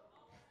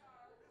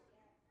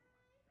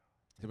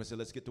 Somebody said,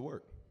 let's get to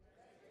work.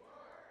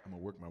 I'm going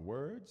to work my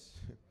words.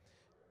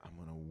 I'm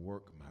going to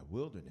work my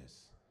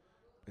wilderness.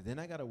 But then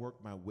I got to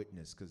work my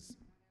witness because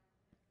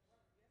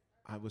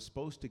I was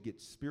supposed to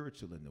get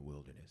spiritual in the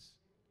wilderness.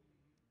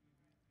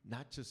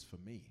 Not just for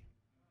me,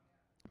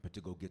 but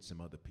to go get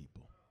some other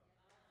people.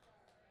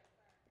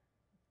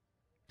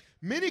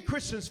 Many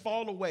Christians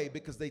fall away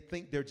because they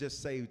think they're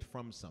just saved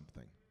from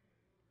something.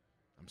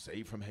 I'm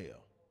saved from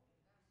hell.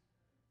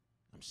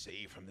 I'm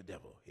saved from the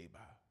devil. Hey, bye.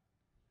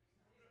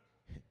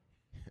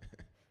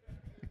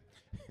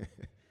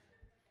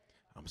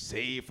 I'm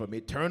saved from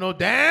eternal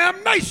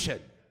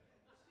damnation.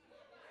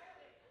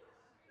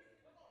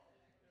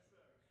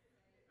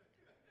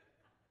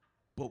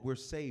 But we're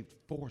saved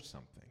for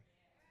something.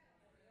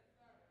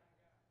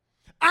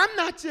 I'm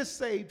not just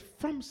saved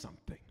from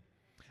something.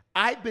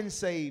 I've been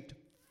saved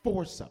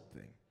for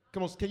something.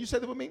 Come on, can you say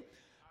that with me?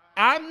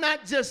 I'm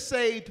not just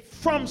saved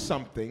from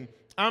something.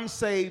 I'm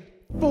saved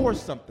for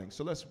something.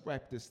 So let's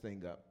wrap this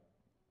thing up.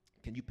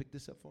 Can you pick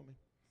this up for me?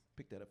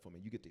 Pick that up for me.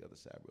 You get the other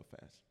side real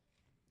fast.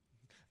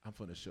 I'm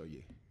going to show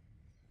you.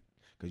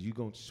 Because you're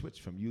going to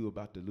switch from you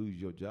about to lose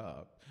your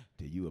job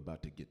to you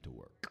about to get to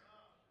work.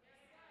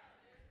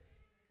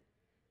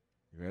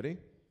 You ready?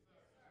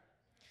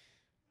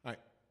 All right.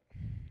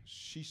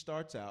 She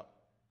starts out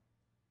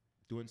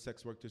doing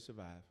sex work to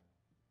survive.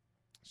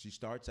 She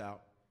starts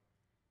out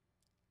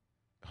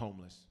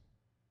homeless.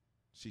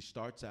 She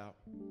starts out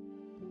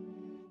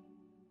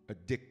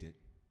addicted.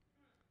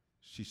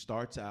 She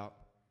starts out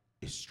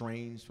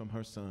estranged from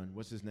her son.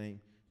 What's his name?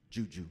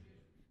 Juju.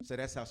 Say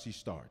that's how she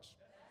starts.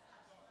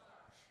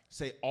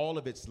 Say all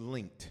of it's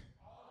linked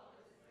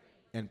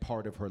and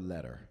part of her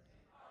letter.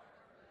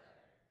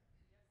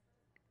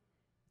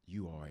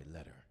 You are a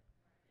letter,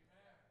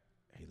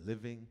 a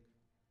living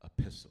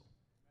epistle.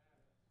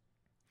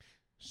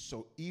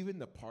 So even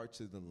the parts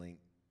of the link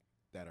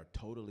that are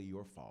totally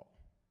your fault,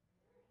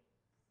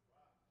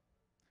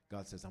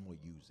 God says, I'm going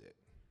to use it.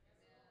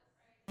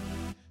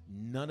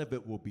 None of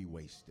it will be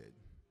wasted.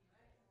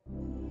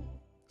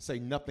 Say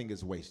nothing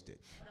is wasted.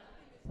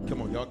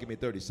 Come on, y'all, give me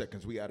 30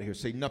 seconds. We out of here.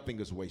 Say nothing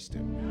is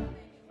wasted.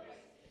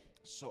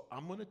 So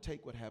I'm going to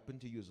take what happened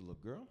to you as a little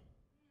girl,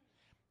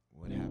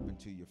 what happened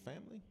to your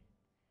family,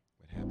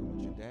 what happened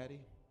with your daddy,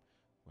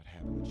 what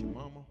happened with your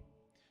mama,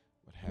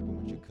 what happened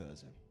with your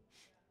cousin,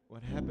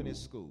 what happened at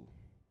school,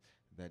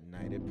 that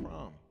night at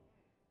prom.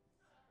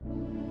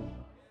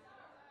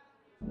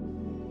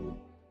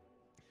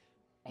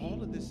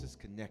 All of this is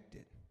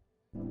connected.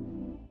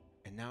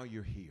 And now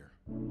you're here.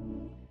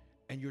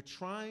 And you're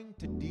trying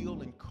to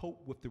deal and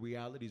cope with the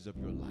realities of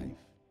your life.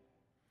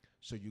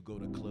 So you go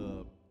to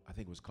club, I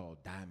think it was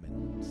called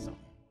Diamond something.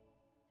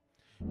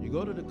 You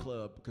go to the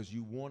club because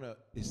you want to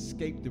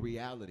escape the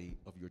reality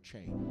of your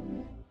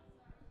chain.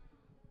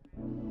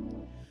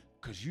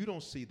 Because you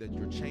don't see that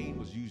your chain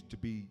was used to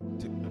be a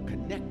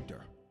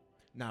connector,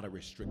 not a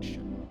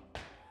restriction.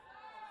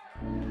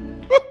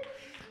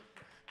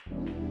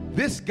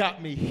 This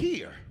got me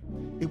here.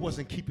 It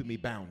wasn't keeping me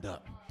bound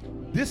up.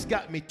 This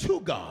got me to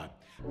God.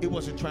 It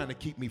wasn't trying to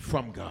keep me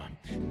from God.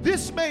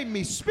 This made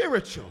me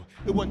spiritual.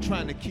 It wasn't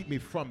trying to keep me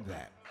from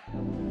that.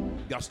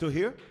 Y'all still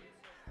here?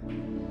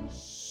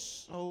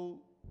 So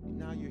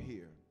now you're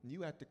here.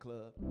 You at the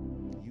club.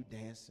 You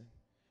dancing.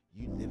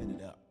 You living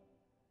it up.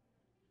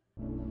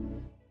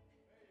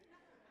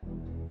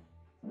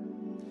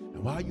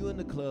 And while you're in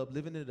the club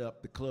living it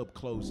up, the club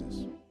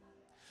closes.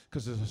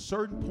 Because there's a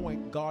certain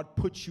point God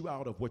puts you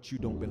out of what you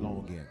don't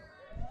belong in.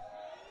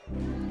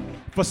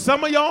 For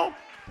some of y'all,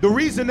 the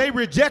reason they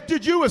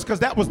rejected you is because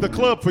that was the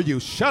club for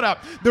you. Shut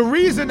up. The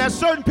reason that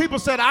certain people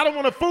said, I don't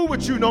want to fool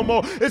with you no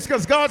more, is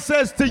because God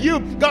says to you,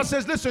 God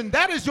says, listen,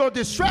 that is your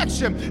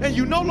distraction, and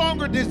you no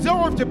longer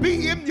deserve to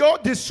be in your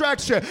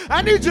distraction.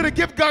 I need you to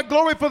give God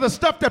glory for the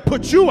stuff that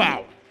put you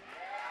out.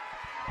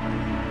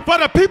 For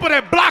the people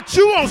that blocked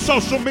you on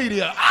social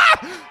media.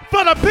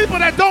 For the people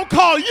that don't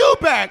call you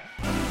back.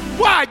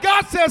 Why?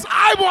 God says,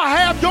 I will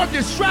have your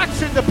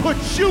distraction to put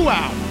you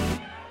out.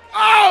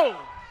 Oh!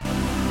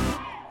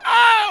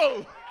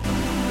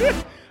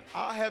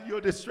 I'll have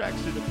your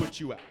distraction to put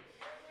you out.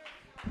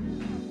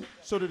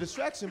 So the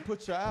distraction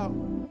puts her out.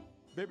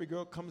 Baby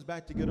girl comes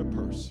back to get her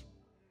purse.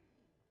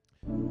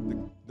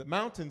 The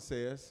mountain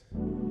says,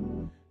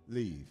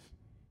 leave.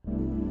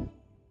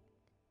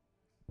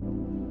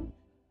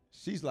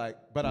 She's like,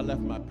 but I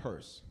left my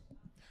purse.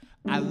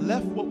 I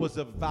left what was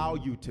of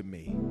value to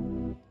me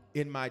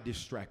in my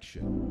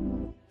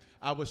distraction.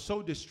 I was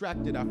so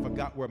distracted I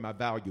forgot where my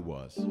value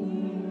was.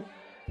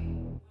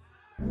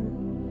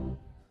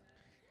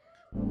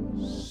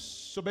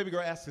 So baby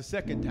girl asks the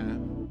second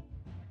time,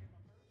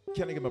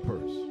 can I get my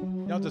purse?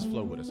 Y'all just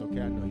flow with us,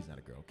 okay? I know he's not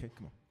a girl, okay?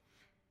 Come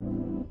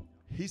on.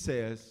 He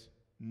says,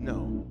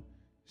 no.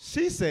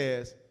 She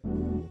says,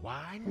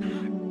 why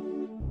not?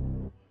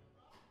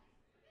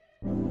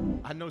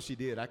 I know she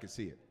did. I could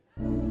see it.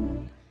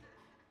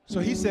 So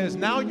he says,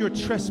 now you're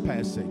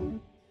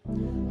trespassing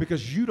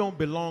because you don't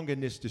belong in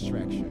this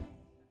distraction.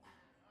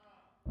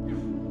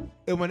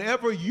 And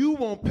whenever you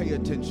won't pay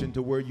attention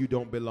to where you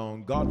don't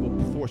belong, God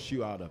will force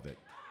you out of it.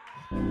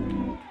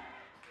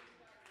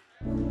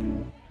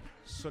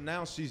 So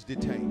now she's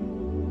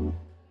detained.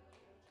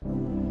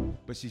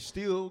 But she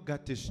still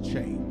got this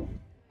chain.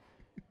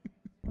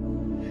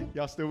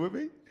 Y'all still with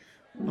me?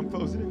 I'm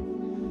closing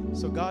it.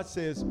 So God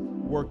says,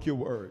 work your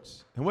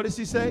words. And what does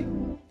he say?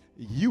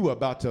 You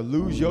about to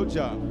lose your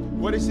job.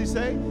 What does he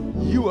say?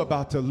 You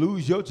about to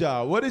lose your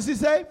job. What does he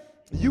say?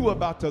 You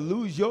about to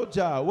lose your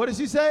job. What does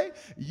he say?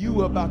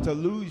 You about to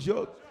lose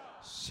your...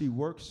 She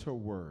works her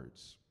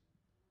words.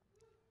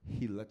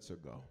 He lets her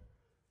go.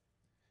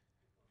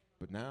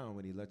 But now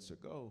when he lets her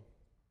go,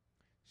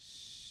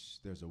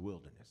 there's a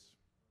wilderness.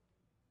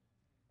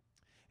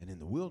 And in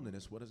the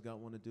wilderness, what does God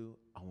want to do?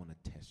 I want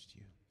to test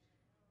you.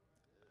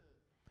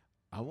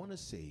 I want to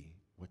see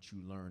what you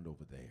learned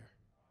over there.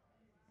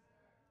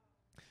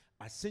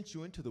 I sent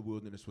you into the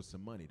wilderness with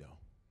some money, though.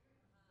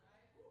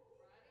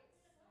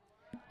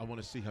 I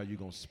want to see how you're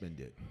going to spend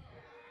it.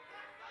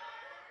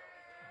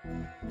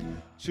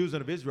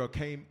 Children of Israel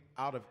came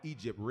out of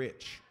Egypt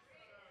rich.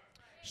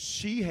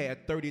 She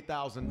had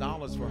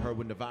 $30,000 for her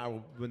when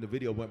the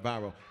video went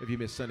viral. If you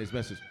missed Sunday's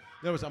message,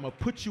 In other words, I'm going to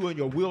put you in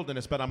your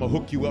wilderness, but I'm going to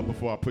hook you up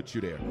before I put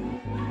you there.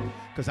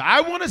 Because I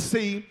want to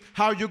see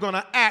how you're going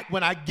to act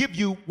when I give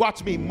you,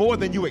 watch me, more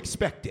than you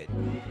expected.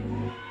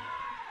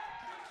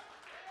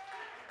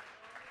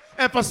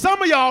 And for some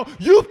of y'all,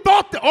 you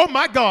thought that, oh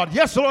my God,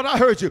 yes, Lord, I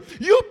heard you.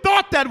 You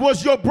thought that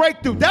was your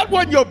breakthrough. That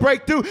wasn't your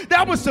breakthrough.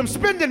 That was some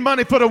spending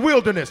money for the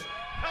wilderness.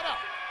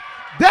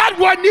 That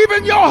wasn't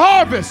even your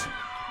harvest.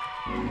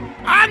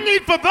 I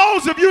need for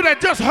those of you that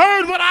just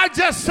heard what I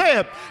just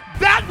said,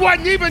 that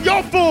wasn't even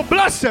your full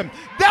blessing.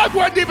 That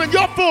wasn't even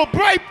your full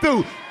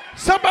breakthrough.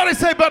 Somebody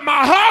say, but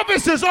my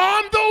harvest is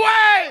on the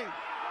way.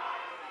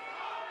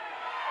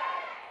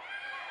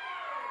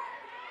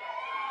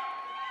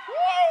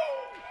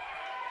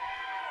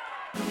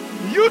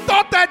 Woo! You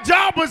thought that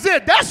job was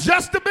it. That's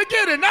just the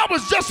beginning. That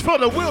was just for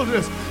the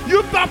wilderness.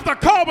 You thought the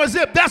car was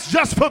it. That's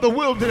just for the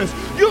wilderness.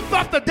 You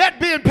thought the debt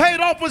being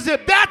paid off was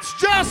it. That's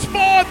just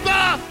for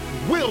the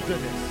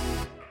wilderness.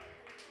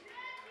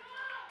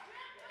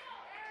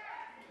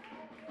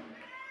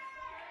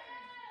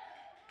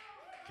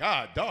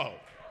 God, dog,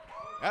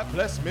 that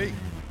blessed me.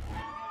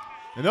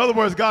 In other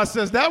words, God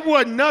says, that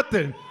wasn't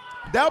nothing.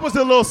 That was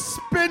a little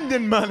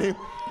spending money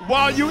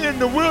while you in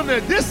the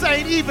wilderness. This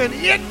ain't even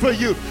it for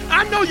you.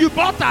 I know you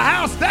bought the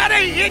house. That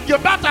ain't it. You're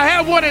about to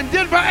have one in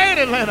Denver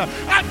and Atlanta.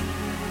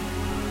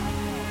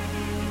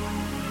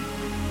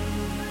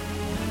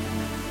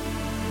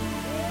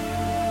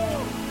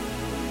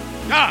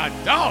 God,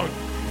 dog,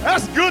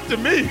 that's good to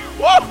me.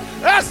 Whoa,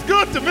 that's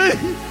good to me.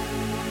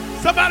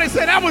 Somebody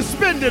said that was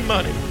spending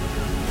money.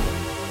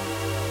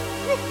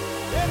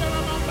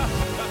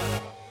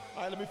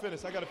 All right, let me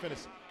finish. I got to finish.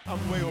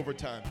 I'm way over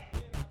time.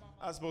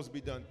 I was supposed to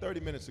be done 30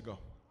 minutes ago.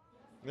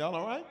 Y'all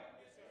all right?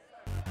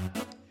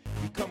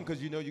 You come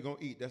because you know you're going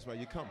to eat. That's why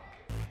you come.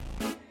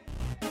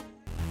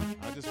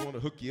 I just want to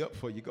hook you up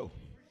before you go.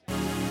 You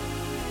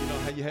know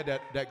how you had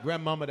that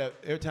grandmama that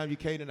every time you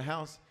came in the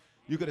house,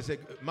 you could have said,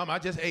 Mama, I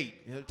just ate.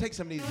 You know, take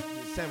some of these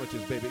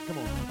sandwiches, baby. Come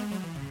on.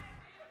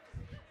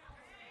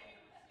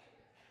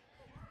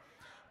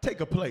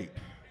 Take a plate.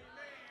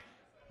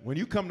 When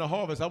you come to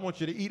harvest, I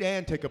want you to eat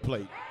and take a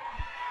plate.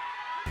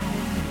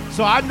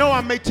 So I know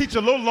I may teach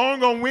a little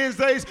long on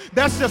Wednesdays.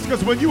 That's just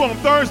because when you on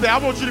Thursday, I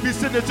want you to be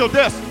sitting at your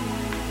desk.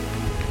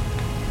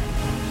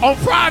 On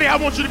Friday, I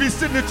want you to be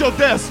sitting at your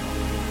desk.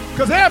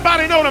 Because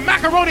everybody know the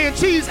macaroni and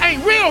cheese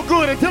ain't real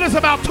good until it's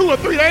about 2 or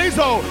 3 days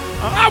old.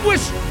 I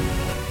wish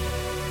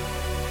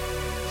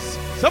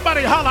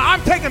somebody holler,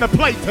 I'm taking a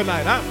plate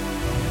tonight.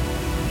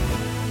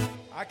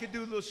 I could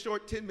do little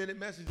short 10-minute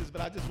messages, but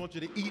I just want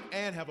you to eat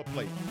and have a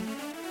plate.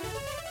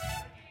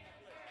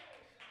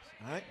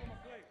 All right?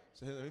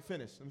 So let me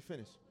finish.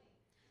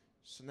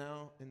 So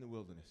now in the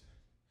wilderness,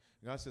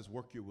 God says,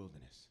 work your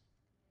wilderness.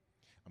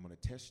 I'm going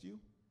to test you.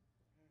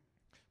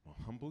 I'm going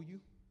to humble you.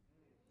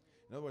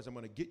 In other words, I'm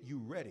going to get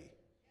you ready.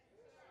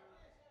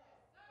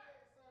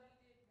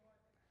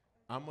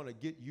 I'm going to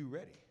get you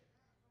ready.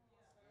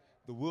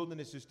 The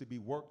wilderness is to be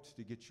worked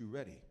to get you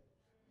ready.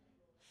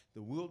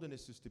 The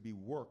wilderness is to be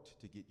worked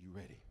to get you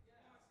ready.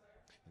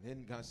 And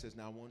then God says,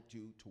 now I want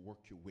you to work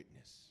your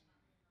witness.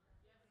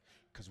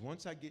 Because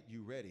once I get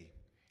you ready,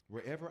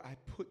 wherever I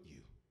put you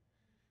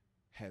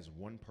has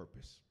one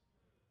purpose.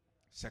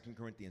 2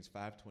 Corinthians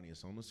 5:20,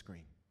 it's on the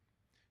screen.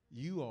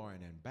 You are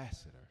an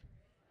ambassador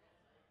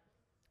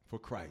for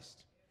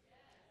Christ.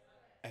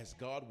 As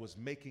God was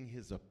making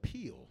his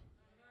appeal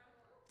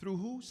through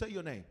who? Say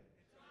your name.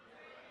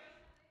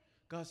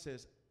 God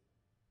says,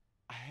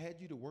 I had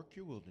you to work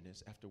your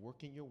wilderness after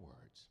working your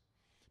words,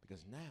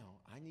 because now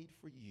I need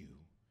for you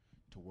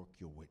to work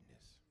your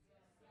witness.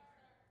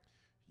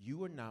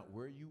 You are not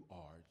where you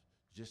are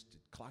just to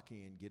clock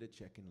in, get a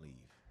check, and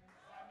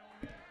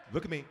leave.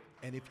 Look at me.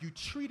 And if you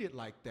treat it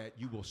like that,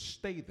 you will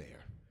stay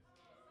there,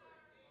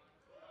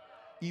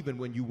 even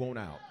when you won't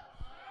out.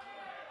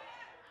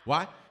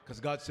 Why? Because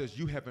God says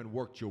you haven't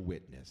worked your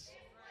witness.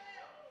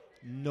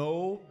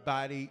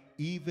 Nobody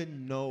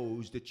even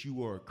knows that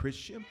you are a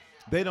Christian.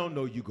 They don't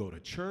know you go to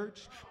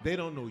church. They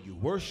don't know you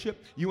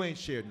worship. You ain't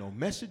shared no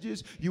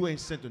messages. You ain't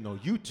sent to no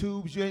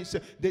YouTubes.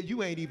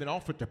 You ain't even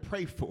offered to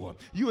pray for them.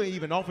 You ain't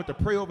even offered to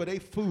pray over their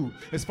food.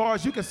 As far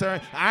as you're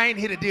concerned, I ain't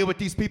here to deal with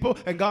these people.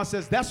 And God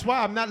says, that's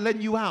why I'm not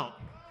letting you out.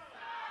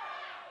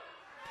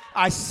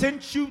 I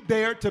sent you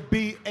there to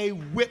be a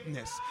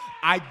witness.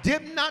 I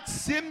did not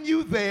send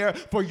you there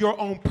for your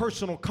own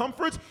personal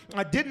comforts.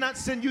 I did not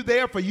send you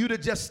there for you to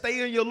just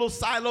stay in your little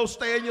silo,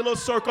 stay in your little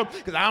circle,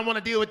 because I don't want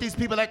to deal with these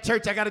people at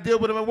church. I got to deal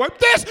with them at work.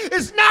 This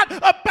is not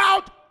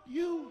about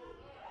you.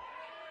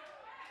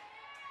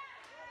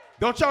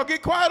 Don't y'all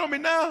get quiet on me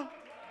now.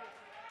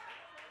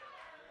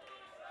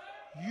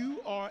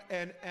 You are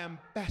an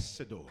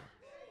ambassador.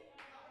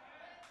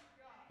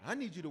 I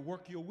need you to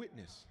work your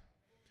witness.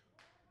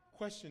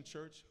 Question,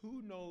 church,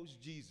 who knows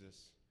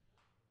Jesus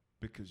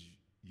because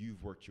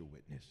you've worked your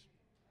witness?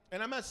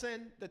 And I'm not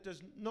saying that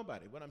there's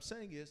nobody. What I'm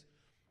saying is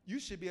you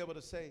should be able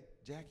to say,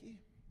 Jackie,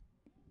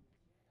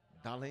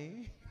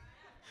 Darlene,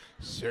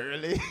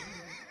 Shirley.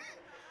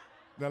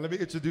 Now let me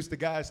introduce the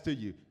guys to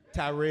you.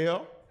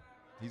 Tyrell,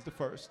 he's the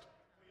first.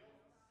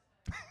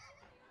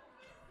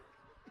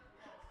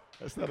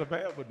 That's not a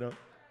bad one, though.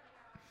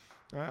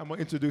 All right, I'm going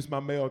to introduce my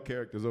male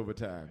characters over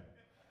time.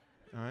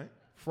 All right?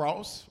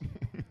 Frost.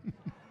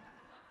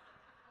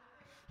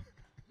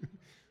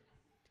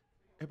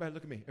 Everybody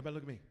look at me. Everybody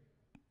look at me.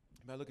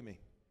 Everybody look at me.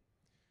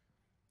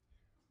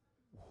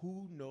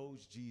 Who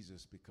knows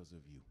Jesus because of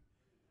you?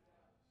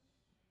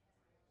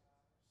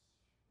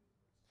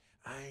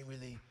 I ain't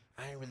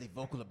really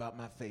vocal about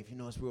my faith. You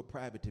know, it's real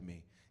private to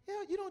me.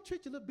 Yeah, you don't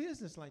treat your little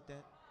business like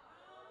that.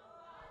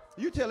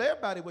 You tell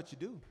everybody what you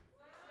do.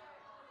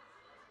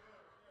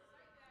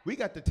 We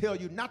got to tell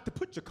you not to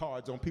put your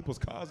cards on people's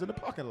cars in the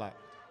parking lot.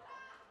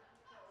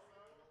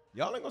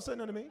 Y'all ain't gonna say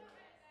nothing to me.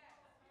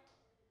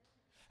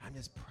 I'm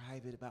just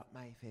private about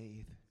my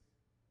faith.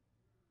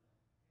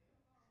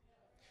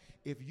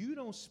 If you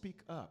don't speak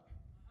up,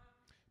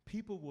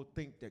 people will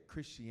think that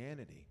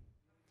Christianity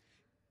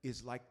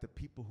is like the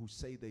people who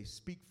say they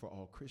speak for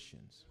all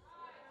Christians.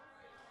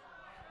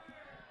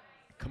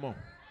 Come on,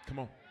 come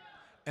on.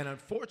 And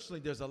unfortunately,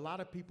 there's a lot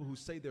of people who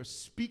say they're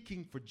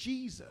speaking for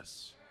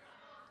Jesus.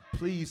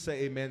 Please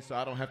say amen so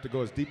I don't have to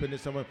go as deep into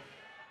someone.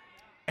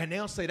 And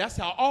they'll say that's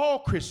how all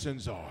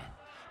Christians are.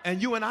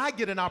 And you and I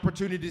get an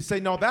opportunity to say,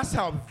 no, that's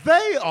how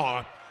they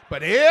are.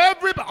 But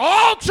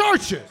all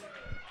churches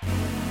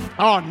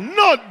are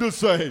not the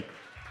same.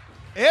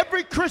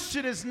 Every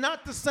Christian is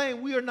not the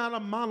same. We are not a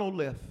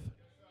monolith.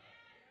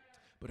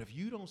 But if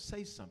you don't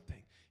say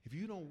something, if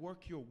you don't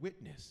work your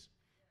witness,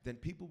 then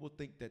people will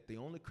think that the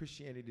only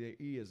Christianity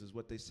there is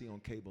what they see on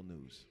cable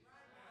news.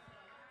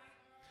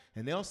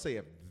 And they'll say,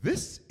 if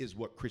this is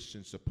what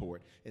Christians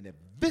support, and if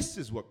this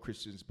is what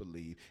Christians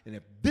believe, and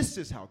if this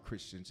is how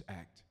Christians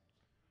act,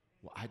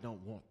 well, I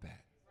don't want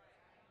that.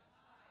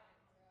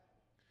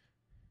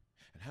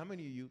 And how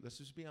many of you, let's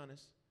just be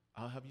honest,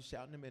 I'll have you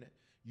shout in a minute,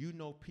 you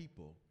know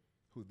people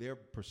who their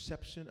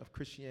perception of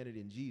Christianity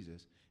and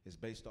Jesus is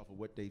based off of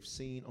what they've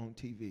seen on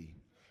TV.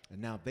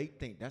 And now they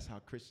think that's how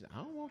Christians, I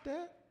don't want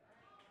that.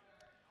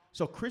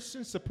 So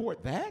Christians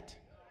support that?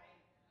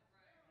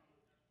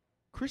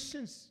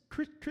 Christians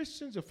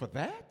are for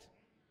that?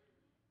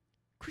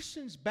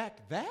 Christians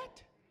back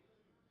that?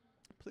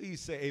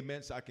 Please say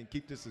amen so I can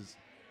keep this as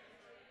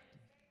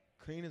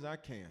clean as I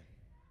can.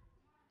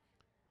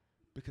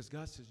 Because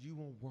God says you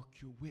won't work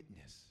your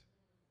witness.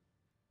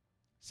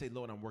 Say,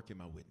 Lord, I'm working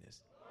my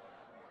witness. Lord,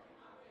 I'm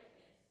working my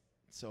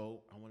witness.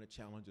 So I want to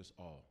challenge us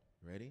all.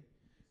 Ready?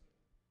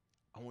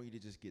 I want you to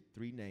just get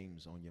 3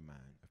 names on your mind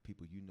of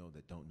people you know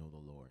that don't know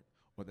the Lord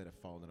or that have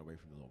fallen away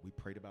from the Lord. We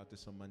prayed about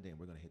this on Monday, and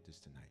we're going to hit this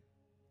tonight.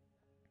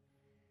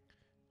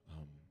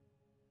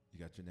 You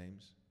got your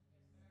names?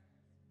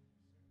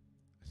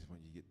 I just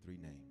want you to get 3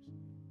 names.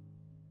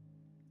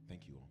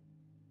 Thank you all.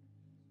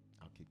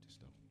 I'll keep this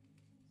though.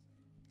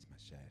 It's my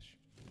shash.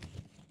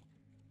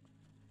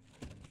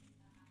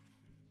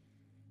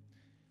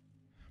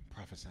 I'm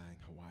prophesying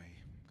Hawaii.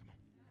 Come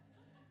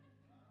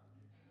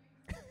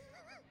on.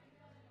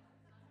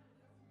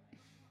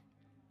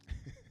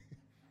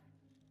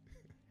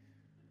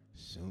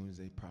 As soon as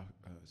they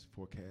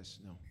forecast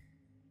snow,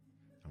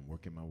 I'm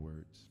working my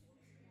words.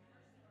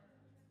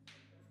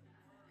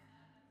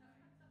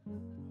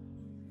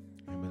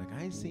 And be like,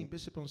 I ain't seen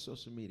Bishop on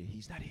social media.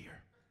 He's not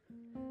here.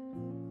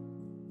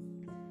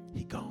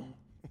 He gone.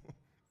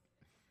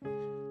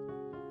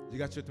 You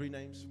got your 3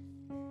 names?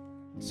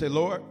 Say,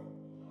 Lord,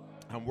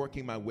 I'm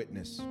working my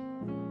witness.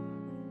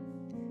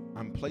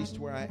 I'm placed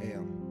where I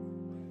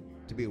am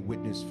to be a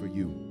witness for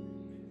you.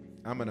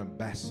 I'm an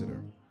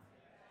ambassador.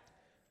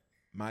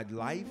 My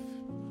life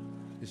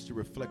is to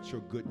reflect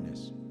your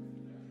goodness.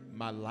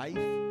 My life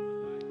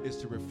is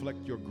to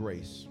reflect your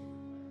grace.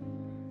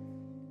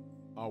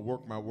 I'll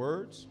work my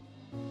words,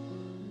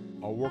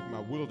 I'll work my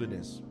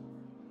wilderness,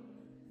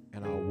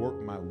 and I'll work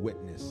my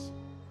witness.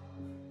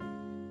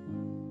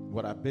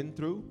 What I've been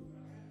through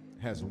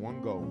has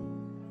one goal: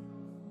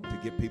 to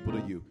get people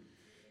to you.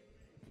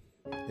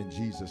 In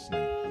Jesus'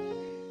 name.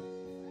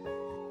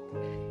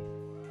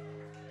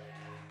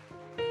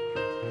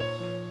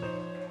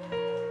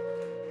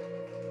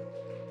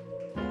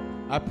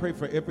 I pray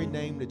for every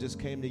name that just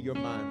came to your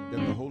mind,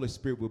 that the Holy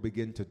Spirit will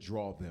begin to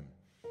draw them.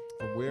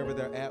 From wherever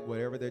they're at,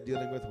 whatever they're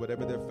dealing with,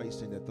 whatever they're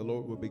facing, that the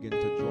Lord will begin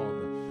to draw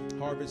them.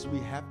 Harvest, we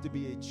have to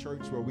be a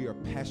church where we are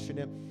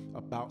passionate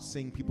about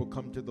seeing people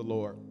come to the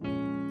Lord,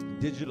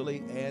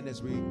 digitally and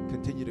as we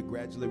continue to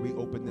gradually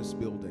reopen this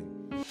building.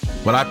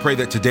 Well, I pray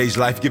that today's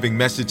life-giving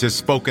message has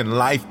spoken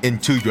life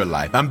into your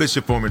life. I'm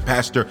Bishop Foreman,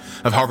 pastor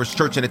of Harvest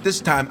Church, and at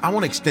this time, I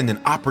want to extend an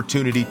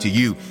opportunity to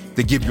you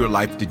to give your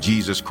life to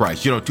Jesus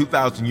Christ. You know,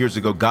 2,000 years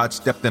ago, God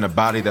stepped in a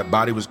body. That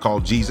body was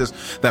called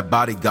Jesus. That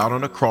body got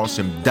on a cross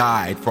and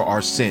died for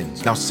our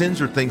sins. Now, sins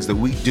are things that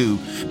we do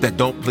that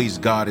don't please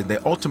God, and they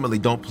ultimately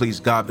don't please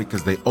God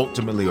because they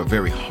ultimately are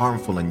very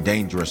harmful and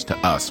dangerous to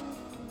us.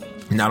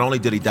 Not only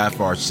did he die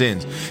for our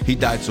sins, he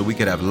died so we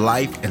could have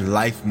life and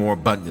life more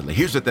abundantly.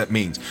 Here's what that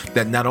means,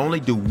 that not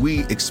only do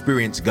we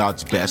experience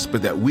God's best,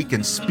 but that we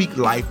can speak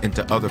life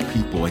into other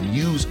people and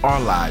use our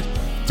lives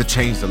to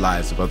change the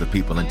lives of other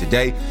people. And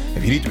today,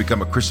 if you need to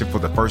become a Christian for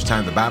the first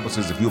time, the Bible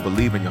says if you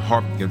believe in your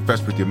heart and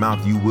confess with your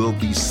mouth, you will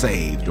be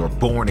saved or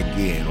born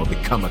again or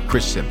become a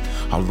Christian.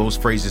 All of those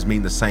phrases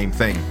mean the same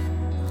thing.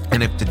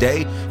 And if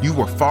today you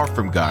were far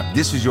from God,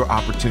 this is your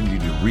opportunity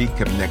to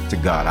reconnect to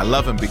God. I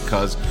love him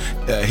because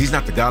he's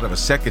not the God of a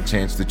second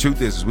chance. The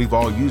truth is we've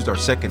all used our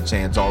second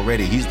chance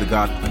already. He's the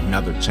God of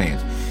another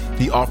chance.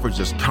 He offers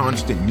us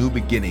constant new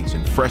beginnings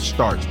and fresh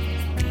starts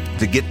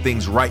to get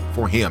things right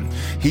for him.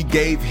 He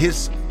gave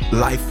his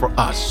life for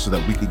us so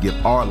that we could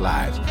give our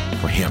lives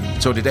for him.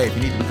 So today, if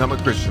you need to become a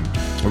Christian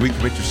or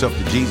recommit yourself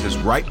to Jesus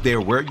right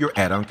there where you're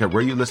at, I don't care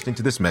where you're listening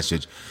to this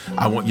message,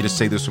 I want you to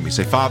say this with me.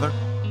 Say, Father,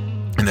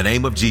 in the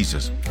name of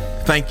Jesus,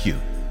 thank you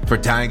for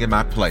dying in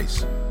my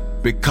place.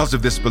 Because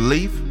of this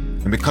belief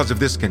and because of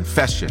this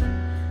confession,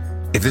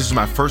 if this is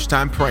my first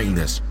time praying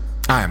this,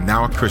 I am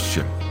now a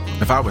Christian.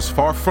 If I was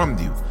far from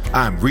you,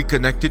 I am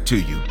reconnected to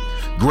you.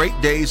 Great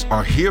days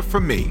are here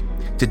for me.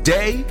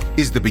 Today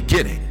is the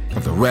beginning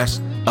of the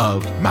rest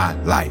of my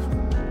life.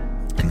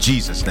 In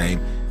Jesus' name,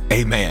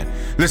 amen.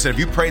 Listen, if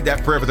you prayed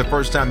that prayer for the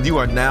first time, you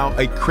are now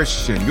a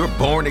Christian. You're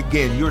born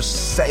again. You're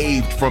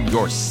saved from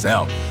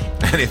yourself.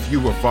 And if you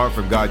were far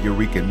from God, you're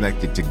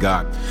reconnected to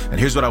God. And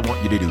here's what I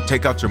want you to do.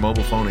 Take out your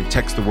mobile phone and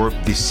text the word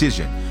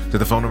decision to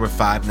the phone number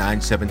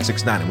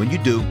 59769. And when you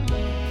do,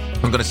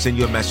 I'm going to send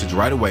you a message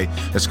right away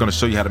that's going to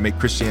show you how to make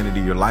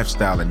Christianity your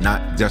lifestyle and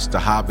not just a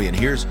hobby. And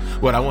here's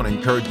what I want to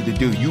encourage you to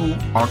do. You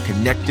are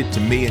connected to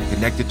me and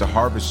connected to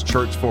Harvest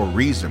Church for a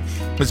reason.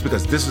 It's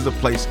because this is the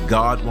place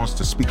God wants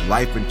to speak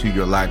life into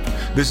your life.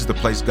 This is the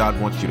place God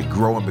wants you to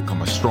grow and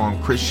become a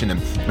strong Christian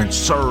and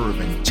serve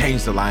and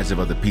change the lives of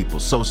other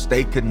people. So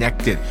stay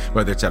connected,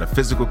 whether it's at a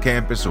physical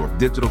campus or a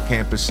digital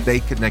campus.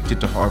 Stay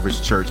connected to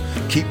Harvest Church.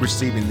 Keep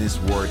receiving this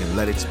word and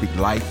let it speak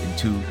life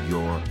into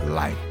your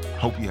life.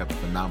 Hope you have a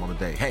phenomenal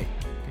day. Hey,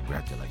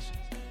 congratulations.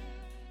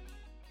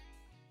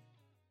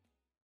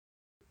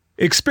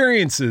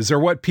 Experiences are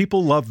what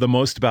people love the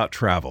most about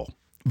travel.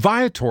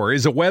 Viator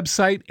is a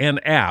website and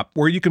app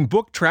where you can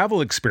book travel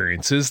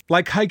experiences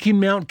like hiking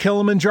Mount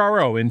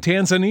Kilimanjaro in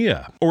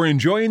Tanzania or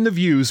enjoying the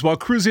views while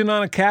cruising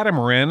on a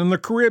catamaran in the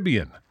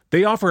Caribbean.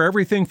 They offer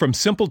everything from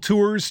simple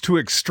tours to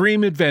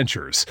extreme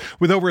adventures.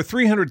 With over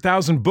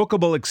 300,000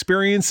 bookable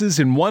experiences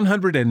in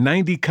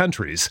 190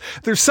 countries,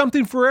 there's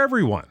something for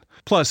everyone.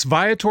 Plus,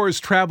 Viator's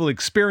travel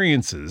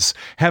experiences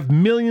have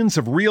millions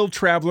of real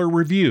traveler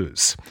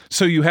reviews,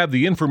 so you have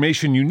the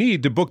information you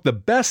need to book the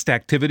best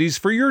activities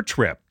for your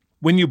trip.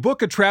 When you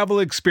book a travel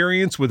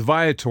experience with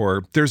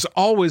Viator, there's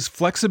always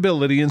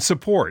flexibility and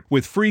support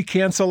with free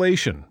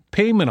cancellation,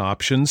 payment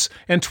options,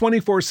 and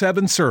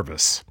 24/7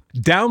 service.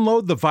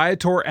 Download the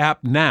Viator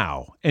app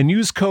now and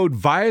use code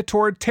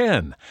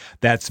Viator10.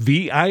 That's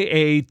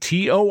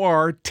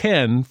Viator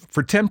 10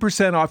 for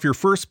 10% off your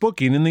first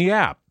booking in the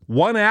app.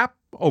 One app,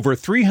 over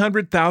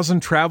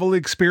 300,000 travel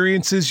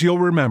experiences you'll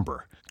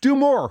remember. Do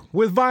more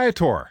with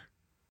Viator.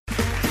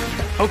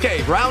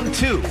 Okay, round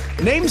two.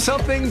 Name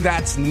something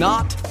that's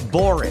not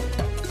boring.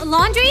 A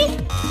laundry?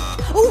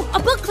 Ooh, a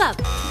book club.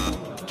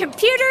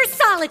 Computer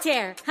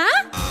solitaire,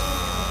 huh?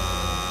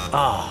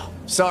 Ah, oh,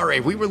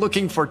 sorry, we were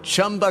looking for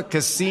Chumba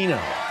Casino.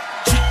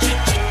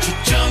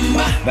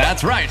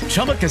 That's right,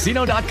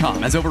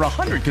 ChumbaCasino.com has over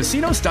 100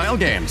 casino-style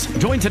games.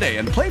 Join today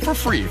and play for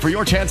free for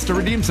your chance to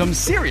redeem some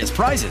serious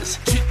prizes.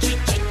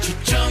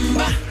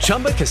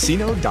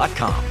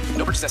 ChumbaCasino.com.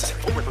 No purchase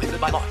necessary. Void where prohibited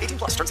by law.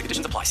 18+ terms and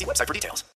conditions apply. See website for details.